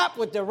a map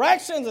with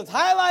directions. It's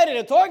highlighted.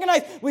 It's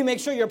organized. We make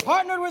sure you're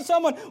partnered with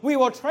someone. We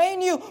will train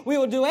you. We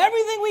will do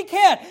everything we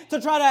can to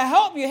try to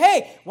help you.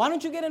 Hey, why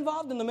don't you get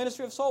involved in the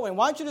ministry of soul winning?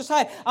 Why don't you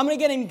decide, I'm going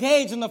to get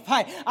engaged in the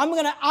fight. I'm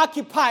going to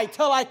occupy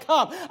till I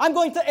come. I'm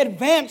going to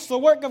advance the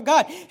work of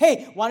God.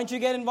 Hey, why don't you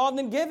get involved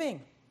in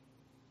giving?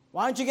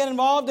 Why don't you get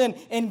involved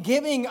in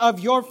giving of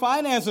your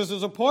finances to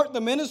support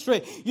the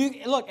ministry?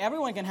 Look,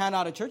 everyone can hand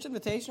out a church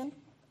invitation.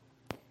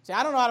 See,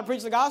 I don't know how to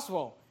preach the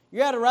gospel.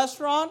 You're at a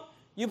restaurant.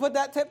 You put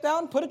that tip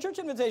down, put a church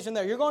invitation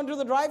there. You're going through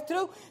the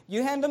drive-thru,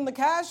 you hand them the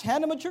cash,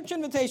 hand them a church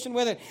invitation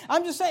with it.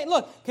 I'm just saying,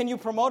 look, can you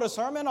promote a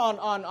sermon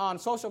on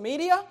social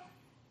media?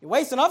 You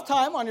waste enough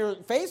time on your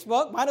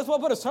Facebook, might as well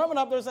put a sermon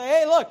up there and say,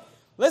 hey, look,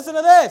 listen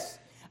to this.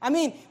 I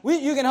mean,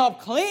 you can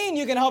help clean,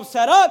 you can help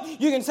set up,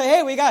 you can say,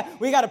 hey, we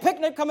got a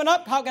picnic coming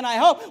up, how can I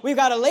help? We've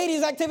got a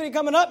ladies' activity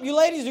coming up, you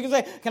ladies, you can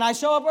say, can I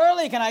show up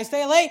early? Can I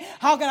stay late?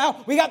 How can I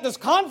help? We got this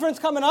conference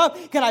coming up,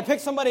 can I pick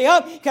somebody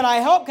up? Can I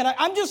help?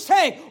 I'm just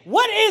saying,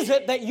 what is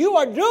it that you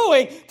are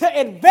doing to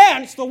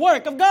advance the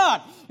work of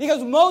God?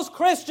 Because most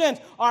Christians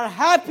are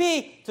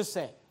happy to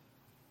sit.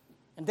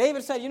 And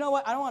David said, you know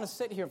what, I don't want to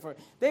sit here for it.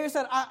 David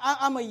said,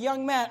 I'm a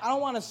young man, I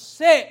don't want to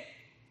sit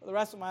for the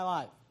rest of my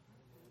life.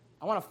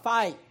 I want to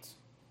fight.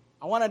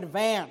 I want to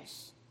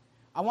advance.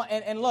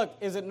 And look,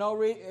 there's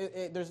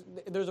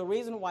a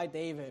reason why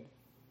David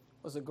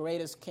was the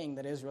greatest king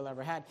that Israel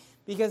ever had,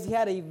 because he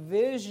had a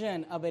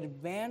vision of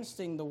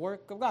advancing the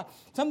work of God.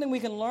 Something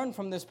we can learn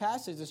from this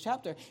passage, this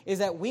chapter, is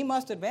that we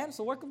must advance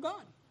the work of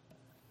God.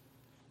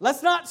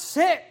 Let's not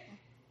sit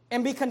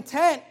and be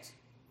content,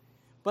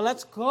 but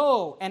let's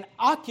go and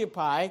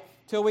occupy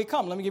till we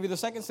come. Let me give you the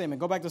second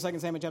statement. Go back to 2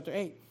 Samuel chapter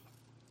 8.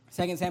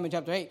 2 Samuel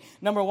chapter 8.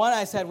 Number 1,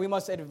 I said we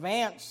must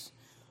advance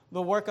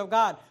the work of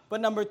God. But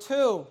number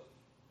 2,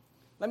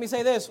 let me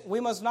say this.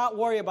 We must not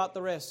worry about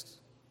the risks.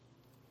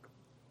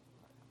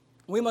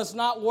 We must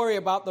not worry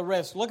about the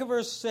risks. Look at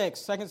verse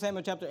 6. 2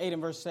 Samuel chapter 8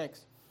 and verse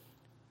 6.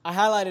 I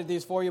highlighted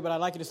these for you, but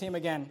I'd like you to see them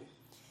again.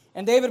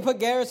 And David put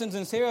garrisons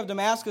in Syria of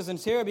Damascus, and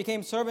Syria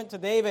became servant to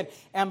David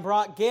and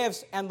brought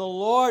gifts, and the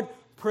Lord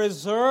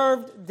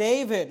preserved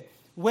David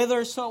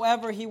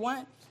whithersoever he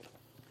went.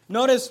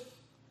 Notice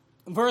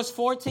verse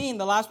 14,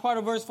 the last part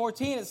of verse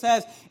 14, it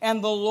says,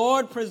 and the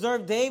Lord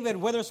preserved David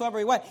whithersoever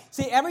he went.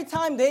 See, every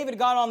time David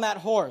got on that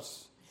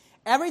horse,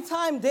 every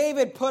time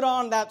David put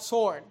on that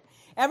sword,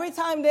 every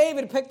time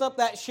David picked up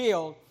that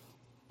shield,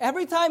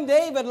 every time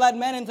David led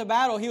men into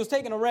battle, he was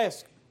taking a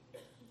risk.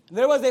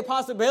 There was a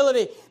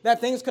possibility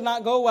that things could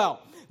not go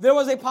well. There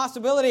was a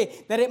possibility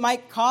that it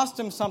might cost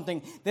him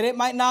something, that it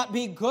might not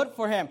be good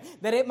for him,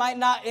 that it might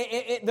not,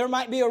 there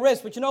might be a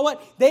risk. But you know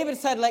what? David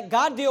said, let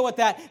God deal with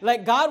that.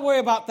 Let God worry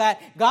about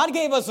that. God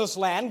gave us this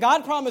land.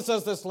 God promised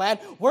us this land.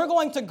 We're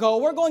going to go.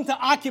 We're going to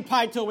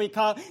occupy till he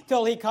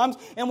comes.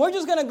 And we're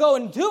just going to go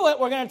and do it.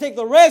 We're going to take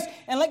the risk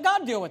and let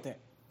God deal with it.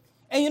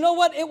 And you know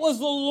what? It was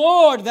the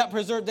Lord that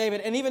preserved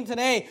David. And even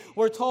today,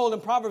 we're told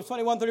in Proverbs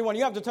 21:31,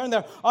 you have to turn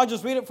there. I'll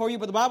just read it for you.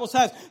 But the Bible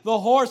says, the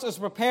horse is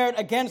prepared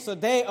against the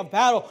day of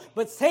battle,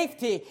 but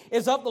safety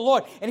is of the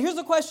Lord. And here's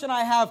the question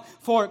I have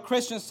for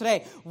Christians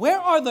today. Where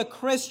are the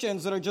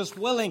Christians that are just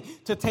willing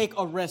to take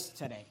a risk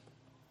today?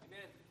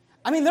 Amen.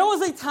 I mean, there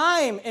was a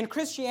time in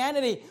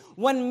Christianity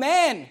when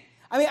men,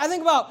 I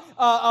think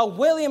about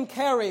William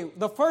Carey,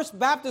 the first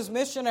Baptist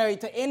missionary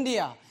to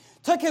India,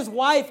 took his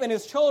wife and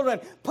his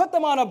children, put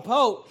them on a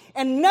boat,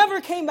 and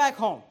never came back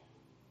home.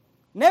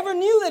 Never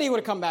knew that he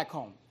would come back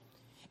home.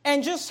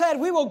 And just said,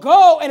 we will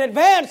go and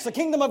advance the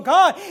kingdom of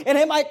God, and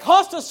it might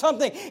cost us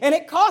something. And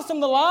it cost him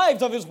the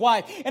lives of his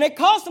wife, and it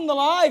cost him the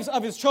lives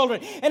of his children,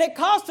 and it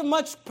cost him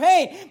much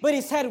pain. But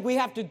he said, we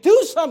have to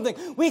do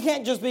something. We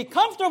can't just be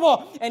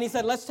comfortable. And he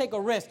said, let's take a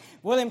risk.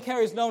 William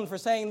Carey is known for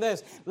saying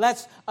this: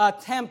 let's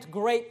attempt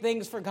great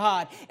things for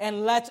God,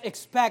 and let's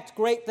expect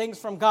great things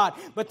from God.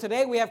 But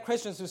today we have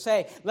Christians who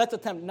say, let's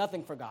attempt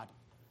nothing for God,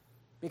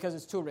 because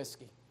it's too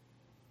risky.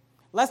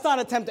 Let's not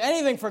attempt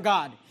anything for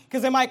God,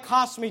 because it might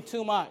cost me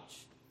too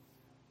much.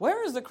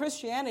 Where is the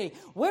Christianity?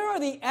 Where are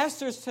the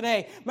Esthers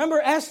today? Remember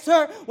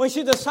Esther, when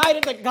she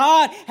decided that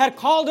God had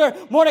called her,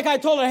 Mordecai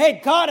told her,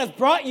 hey, God has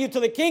brought you to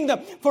the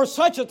kingdom for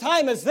such a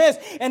time as this.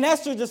 And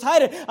Esther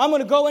decided, I'm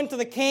going to go into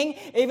the king,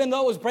 even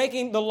though it was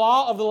breaking the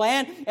law of the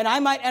land, and I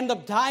might end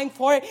up dying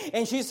for it.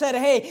 And she said,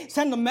 hey,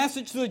 send a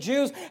message to the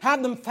Jews,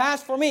 have them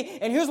fast for me.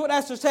 And here's what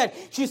Esther said.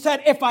 She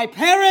said, if I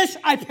perish,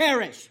 I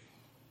perish.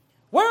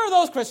 Where are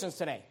those Christians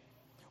today?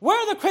 Where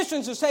are the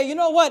Christians who say, you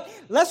know what,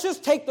 let's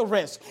just take the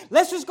risk.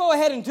 Let's just go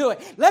ahead and do it.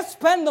 Let's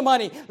spend the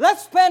money.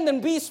 Let's spend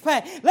and be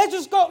spent. Let's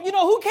just go,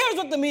 who cares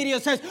what the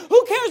media says?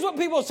 Who cares what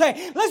people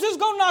say? Let's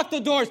just go knock the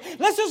doors.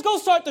 Let's just go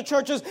start the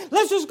churches.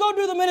 Let's just go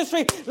do the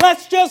ministry.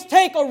 Let's just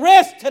take a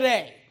risk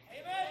today.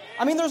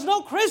 Amen. There's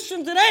no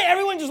Christian today.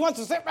 Everyone just wants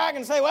to sit back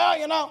and say,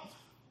 well,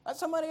 let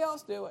somebody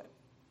else do it.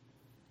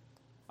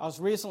 I was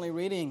recently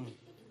reading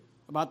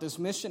about this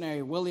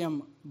missionary,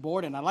 William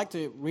Borden. I'd like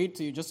to read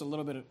to you just a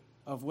little bit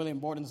of William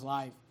Borden's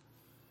life.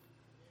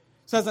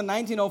 It says in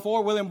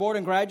 1904, William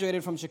Borden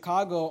graduated from a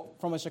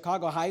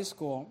Chicago high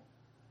school.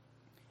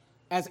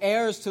 As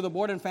heirs to the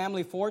Borden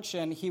family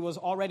fortune, he was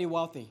already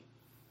wealthy.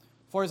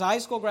 For his high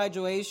school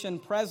graduation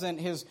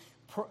present, his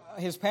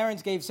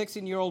parents gave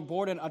 16-year-old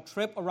Borden a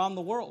trip around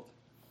the world.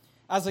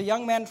 As a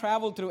young man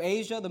traveled through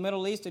Asia, the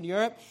Middle East, and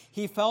Europe,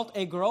 he felt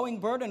a growing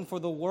burden for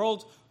the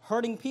world's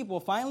hurting people.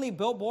 Finally,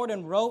 Bill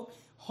Borden wrote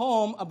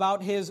home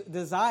about his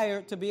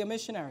desire to be a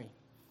missionary.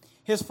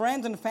 His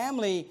friends and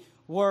family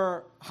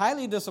were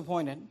highly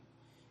disappointed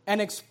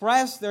and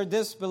expressed their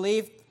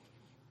disbelief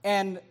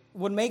and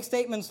would make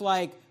statements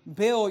like,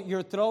 Bill,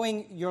 you're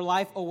throwing your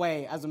life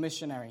away as a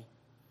missionary.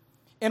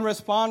 In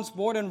response,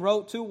 Borden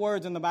wrote 2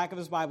 words in the back of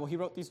his Bible. He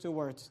wrote these 2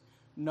 words,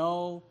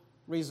 no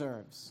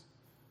reserves.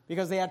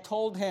 Because they had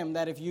told him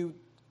that if you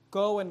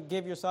go and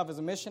give yourself as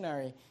a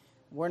missionary,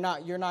 we're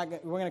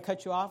going to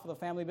cut you off of the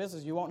family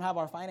business. You won't have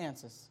our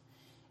finances.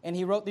 And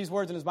he wrote these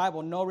words in his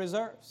Bible, no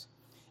reserves.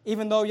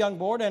 Even though young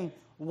Borden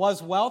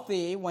was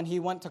wealthy when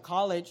he went to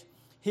college,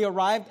 he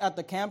arrived at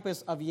the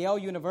campus of Yale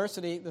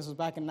University, this was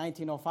back in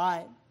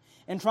 1905,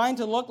 and trying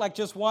to look like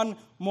just one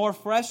more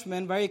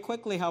freshman. Very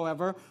quickly,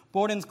 however,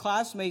 Borden's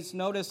classmates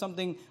noticed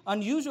something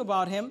unusual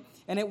about him,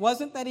 and it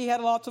wasn't that he had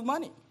lots of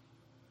money.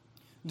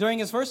 During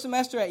his first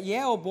semester at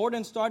Yale,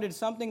 Borden started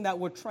something that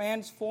would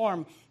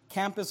transform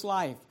campus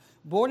life.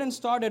 Borden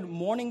started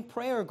morning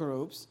prayer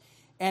groups,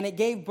 and it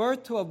gave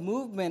birth to a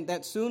movement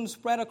that soon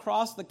spread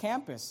across the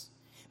campus.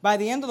 By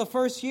the end of the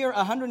first year,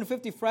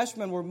 150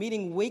 freshmen were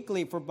meeting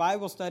weekly for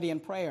Bible study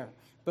and prayer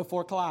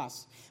before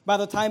class. By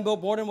the time Bill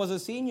Borden was a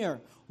senior,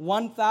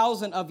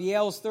 1,000 of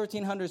Yale's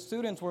 1,300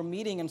 students were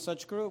meeting in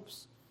such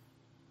groups.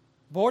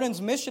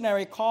 Borden's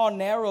missionary call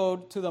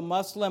narrowed to the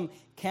Muslim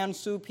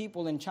Kansu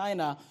people in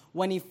China.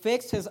 When he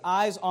fixed his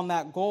eyes on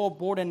that goal,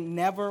 Borden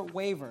never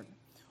wavered.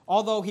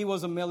 Although he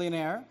was a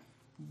millionaire,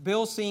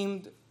 Bill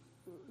seemed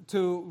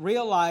to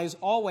realize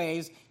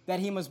always that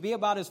he must be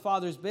about his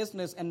father's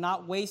business and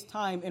not waste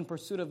time in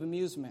pursuit of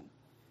amusement.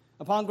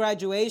 Upon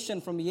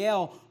graduation from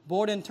Yale,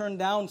 Borden turned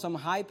down some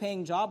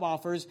high-paying job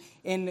offers.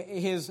 In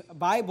his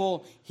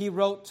Bible, he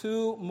wrote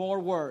 2 more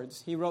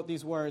words. He wrote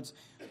these words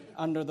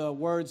under the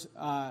words,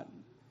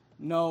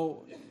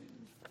 no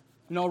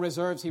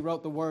reserves. He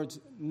wrote the words,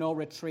 no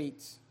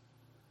retreats.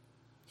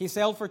 He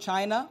sailed for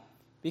China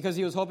because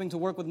he was hoping to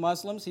work with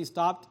Muslims. He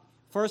stopped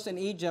first in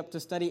Egypt to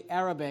study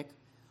Arabic.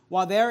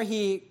 While there,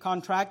 he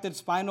contracted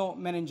spinal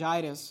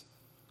meningitis.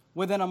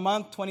 Within a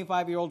month,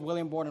 25-year-old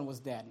William Borden was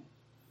dead.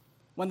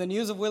 When the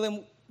news of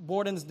William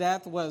Borden's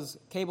death was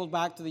cabled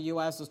back to the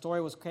U.S., the story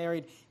was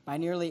carried by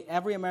nearly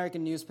every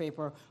American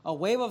newspaper. A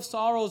wave of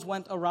sorrows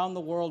went around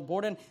the world.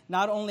 Borden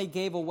not only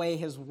gave away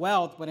his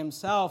wealth, but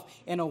himself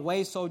in a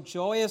way so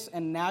joyous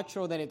and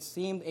natural that it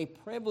seemed a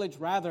privilege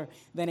rather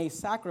than a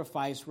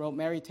sacrifice, wrote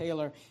Mary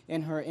Taylor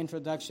in her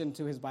introduction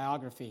to his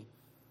biography.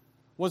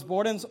 Was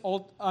Borden's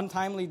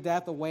untimely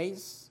death a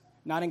waste?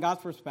 Not in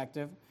God's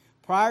perspective.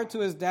 Prior to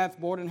his death,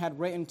 Borden had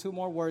written 2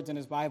 more words in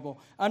his Bible.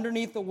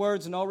 Underneath the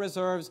words, no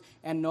reserves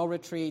and no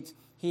retreats,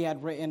 he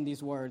had written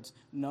these words,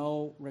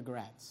 no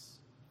regrets.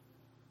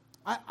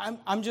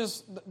 I'm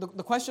just,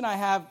 the question I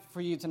have for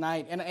you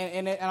tonight, and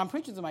I'm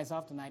preaching to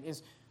myself tonight,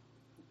 is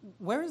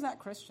where is that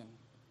Christian?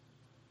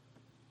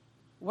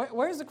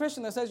 Where is the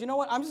Christian that says, you know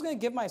what, I'm just going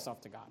to give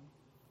myself to God.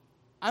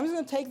 I'm just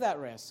going to take that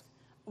risk.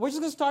 We're just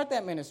going to start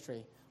that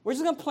ministry. We're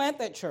just going to plant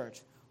that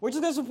church. We're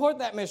just going to support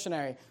that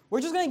missionary. We're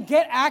just going to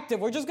get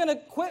active. We're just going to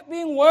quit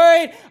being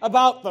worried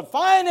about the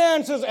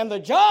finances and the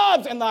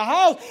jobs and the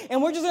house.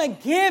 And we're just going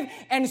to give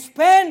and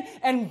spend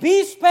and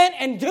be spent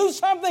and do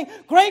something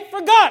great for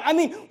God. I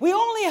mean, we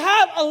only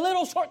have a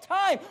little short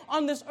time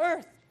on this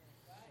earth.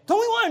 Don't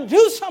we want to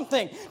do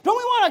something? Don't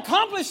we want to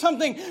accomplish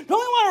something? Don't we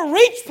want to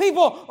reach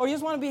people? Or you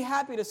just want to be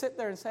happy to sit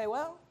there and say,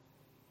 well,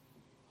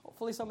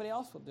 hopefully somebody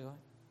else will do it.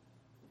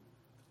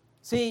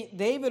 See,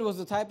 David was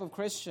the type of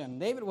Christian.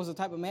 David was the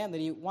type of man that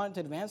he wanted to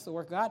advance the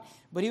work of God,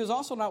 but he was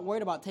also not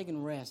worried about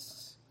taking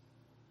risks.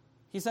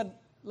 He said,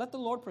 let the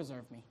Lord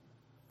preserve me.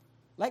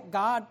 Let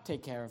God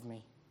take care of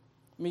me.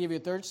 Let me give you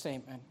a third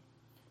statement.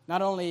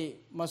 Not only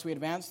must we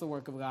advance the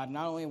work of God,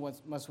 not only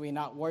must we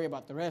not worry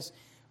about the risks,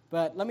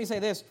 but let me say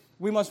this,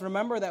 we must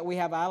remember that we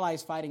have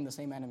allies fighting the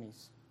same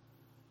enemies.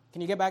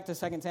 Can you get back to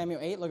 2 Samuel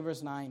 8? Look at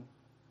verse 9.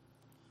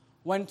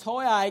 When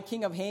Toi,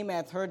 king of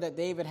Hamath, heard that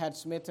David had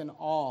smitten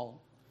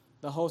all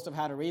the host of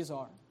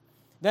Hadarezer,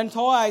 then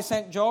Toi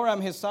sent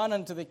Joram his son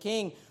unto the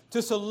king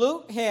to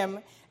salute him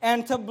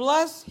and to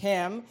bless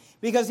him,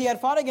 because he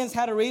had fought against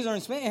Hadarezer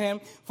and smitten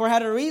him, for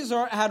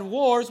Hadarezer had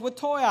wars with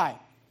Toi.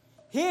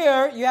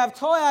 Here you have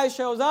Toi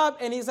shows up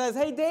and he says,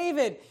 hey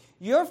David,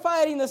 you're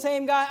fighting the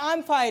same guy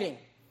I'm fighting.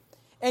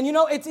 And you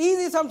know, it's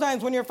easy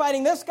sometimes when you're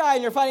fighting this guy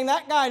and you're fighting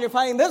that guy and you're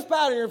fighting this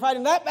battle and you're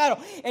fighting that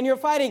battle and you're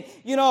fighting,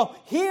 you know,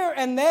 here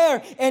and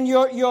there and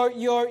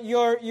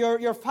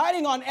you're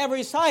fighting on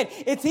every side.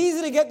 It's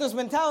easy to get this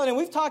mentality, and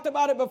we've talked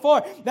about it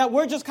before, that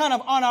we're just kind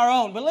of on our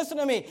own. But listen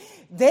to me.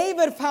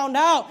 David found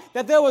out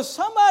that there was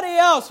somebody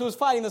else who was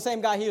fighting the same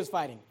guy he was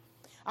fighting.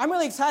 I'm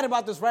really excited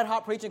about this Red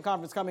Hot Preaching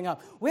Conference coming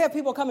up. We have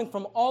people coming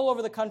from all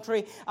over the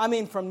country. I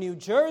mean, from New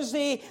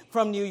Jersey,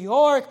 from New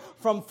York,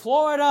 from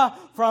Florida,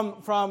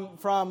 from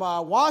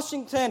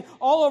Washington,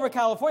 all over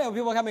California.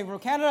 People coming from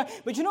Canada.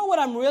 But you know what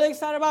I'm really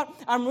excited about?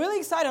 I'm really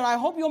excited, and I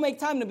hope you'll make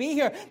time to be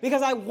here,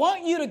 because I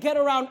want you to get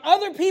around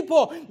other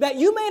people that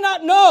you may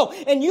not know,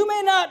 and you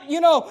may not,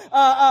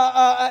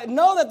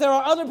 know that there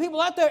are other people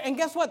out there. And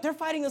guess what? They're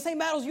fighting the same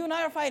battles you and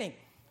I are fighting.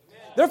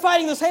 Amen. They're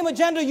fighting the same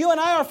agenda you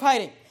and I are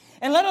fighting.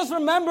 And let us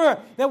remember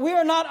that we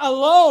are not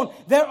alone.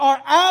 There are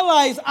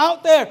allies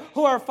out there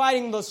who are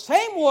fighting the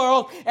same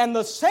world and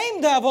the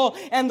same devil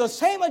and the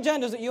same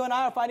agendas that you and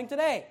I are fighting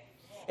today.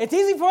 It's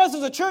easy for us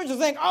as a church to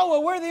think, oh,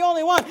 well, we're the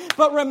only one.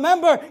 But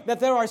remember that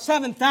there are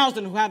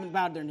 7,000 who haven't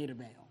bowed their knee to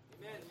Baal.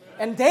 Amen.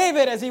 And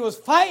David, as he was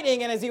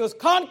fighting and as he was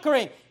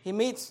conquering, he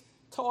meets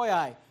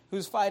Toi,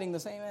 who's fighting the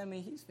same enemy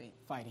he's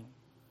fighting.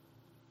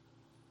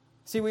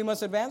 See, we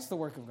must advance the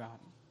work of God.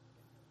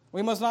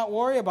 We must not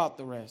worry about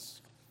the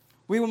risk.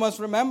 We must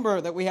remember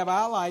that we have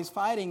allies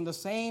fighting the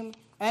same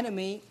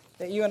enemy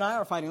that you and I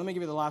are fighting. Let me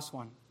give you the last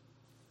one.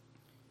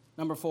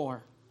 Number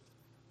 4,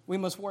 we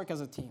must work as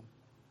a team.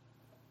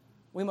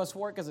 We must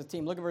work as a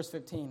team. Look at verse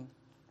 15,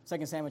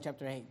 2 Samuel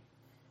chapter 8.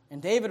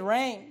 And David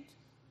reigned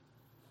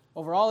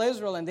over all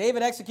Israel, and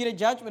David executed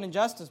judgment and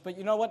justice. But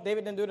you know what?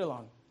 David didn't do it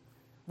alone.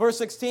 Verse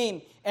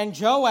 16, and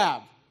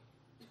Joab,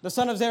 the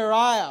son of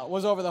Zeruiah,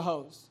 was over the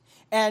host.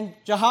 And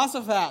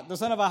Jehoshaphat, the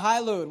son of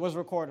Ahilud, was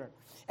recorder.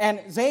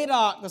 And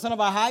Zadok, the son of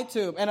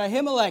Ahitub, and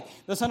Ahimelech,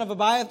 the son of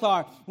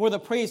Abiathar, were the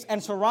priests.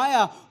 And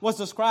Sariah was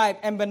the scribe.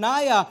 And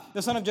Benaiah,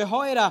 the son of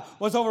Jehoiada,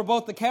 was over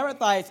both the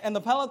Kerethites and the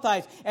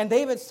Pelethites. And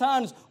David's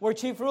sons were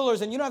chief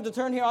rulers. And you don't have to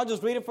turn here. I'll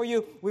just read it for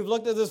you. We've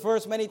looked at this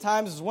verse many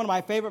times. It's one of my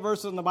favorite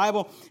verses in the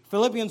Bible.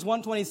 Philippians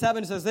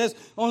 1:27 says this,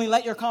 only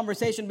let your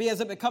conversation be as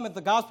it becometh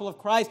the gospel of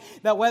Christ,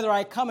 that whether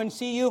I come and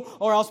see you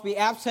or else be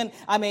absent,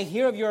 I may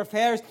hear of your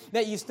affairs,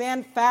 that you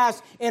stand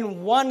fast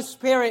in one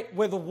spirit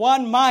with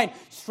one mind,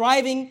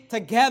 striving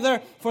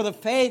together for the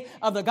faith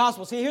of the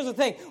gospel. See, here's the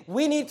thing.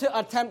 We need to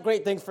attempt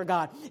great things for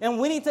God. And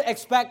we need to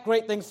expect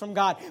great things from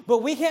God.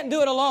 But we can't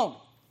do it alone.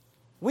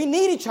 We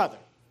need each other.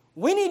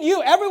 We need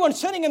you. Everyone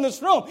sitting in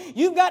this room.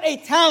 You've got a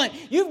talent.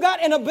 You've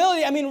got an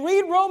ability. I mean,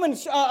 read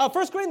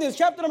 1 Corinthians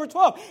chapter number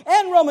 12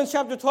 and Romans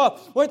chapter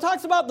 12, where it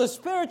talks about the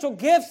spiritual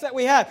gifts that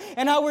we have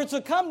and how we're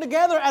to come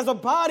together as a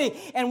body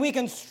and we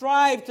can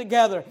strive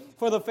together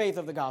for the faith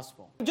of the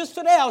gospel. Just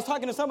today, I was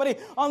talking to somebody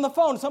on the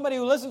phone, somebody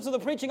who listens to the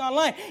preaching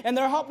online, and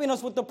they're helping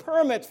us with the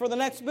permits for the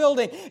next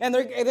building, and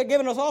they're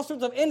giving us all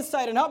sorts of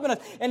insight and helping us.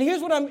 And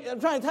here's what I'm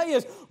trying to tell you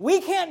is, we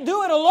can't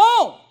do it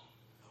alone.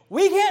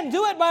 We can't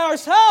do it by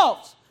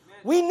ourselves.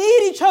 We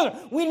need each other.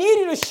 We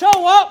need you to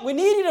show up. We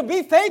need you to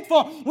be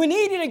faithful. We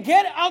need you to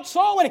get out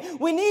soul winning.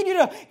 We need you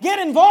to get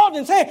involved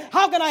and say,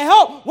 how can I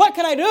help? What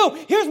can I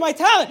do? Here's my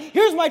talent.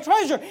 Here's my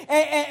treasure.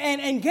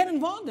 And get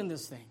involved in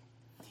this thing.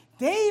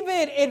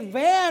 David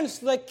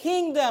advanced the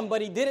kingdom,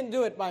 but he didn't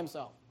do it by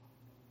himself.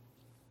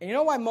 And you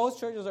know why most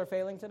churches are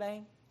failing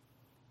today?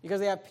 Because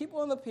they have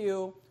people in the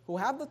pew who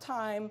have the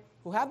time,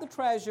 who have the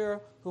treasure,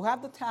 who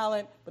have the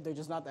talent, but they're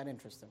just not that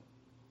interested.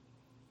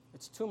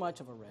 It's too much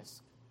of a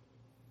risk.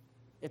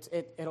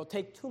 It'll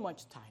take too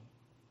much time.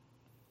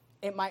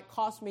 It might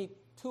cost me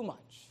too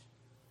much.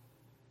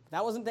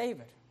 That wasn't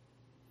David.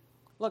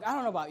 Look, I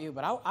don't know about you,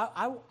 but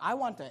I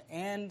want to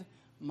end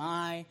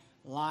my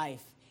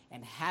life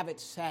and have it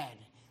said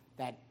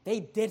that they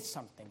did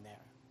something there.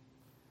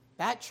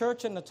 That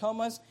church in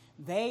Natomas,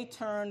 they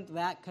turned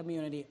that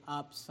community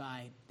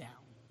upside down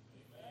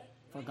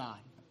for God.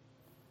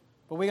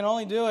 But we can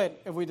only do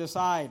it if we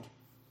decide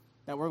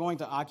that we're going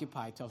to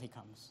occupy till he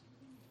comes,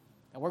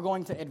 that we're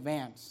going to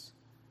advance.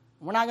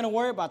 We're not going to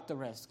worry about the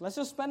risk. Let's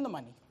just spend the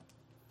money.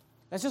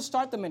 Let's just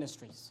start the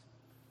ministries.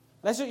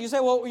 You say,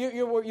 well,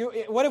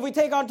 what if we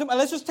take on too much?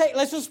 Let's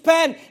just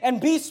spend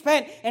and be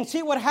spent and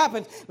see what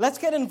happens. Let's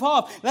get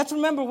involved. Let's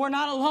remember we're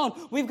not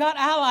alone. We've got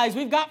allies.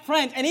 We've got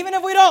friends. And even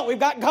if we don't, we've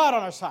got God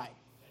on our side.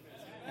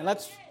 Amen. And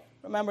let's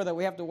remember that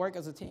we have to work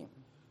as a team.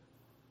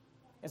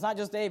 It's not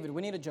just David.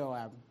 We need a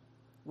Joab.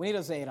 We need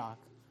a Zadok.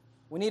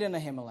 We need an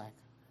Ahimelech.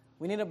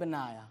 We need a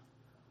Benaiah.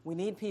 We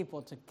need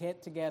people to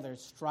get together,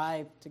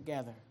 strive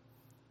together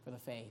for the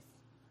faith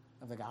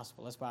of the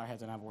gospel. Let's bow our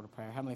heads and have a word of prayer. Heavenly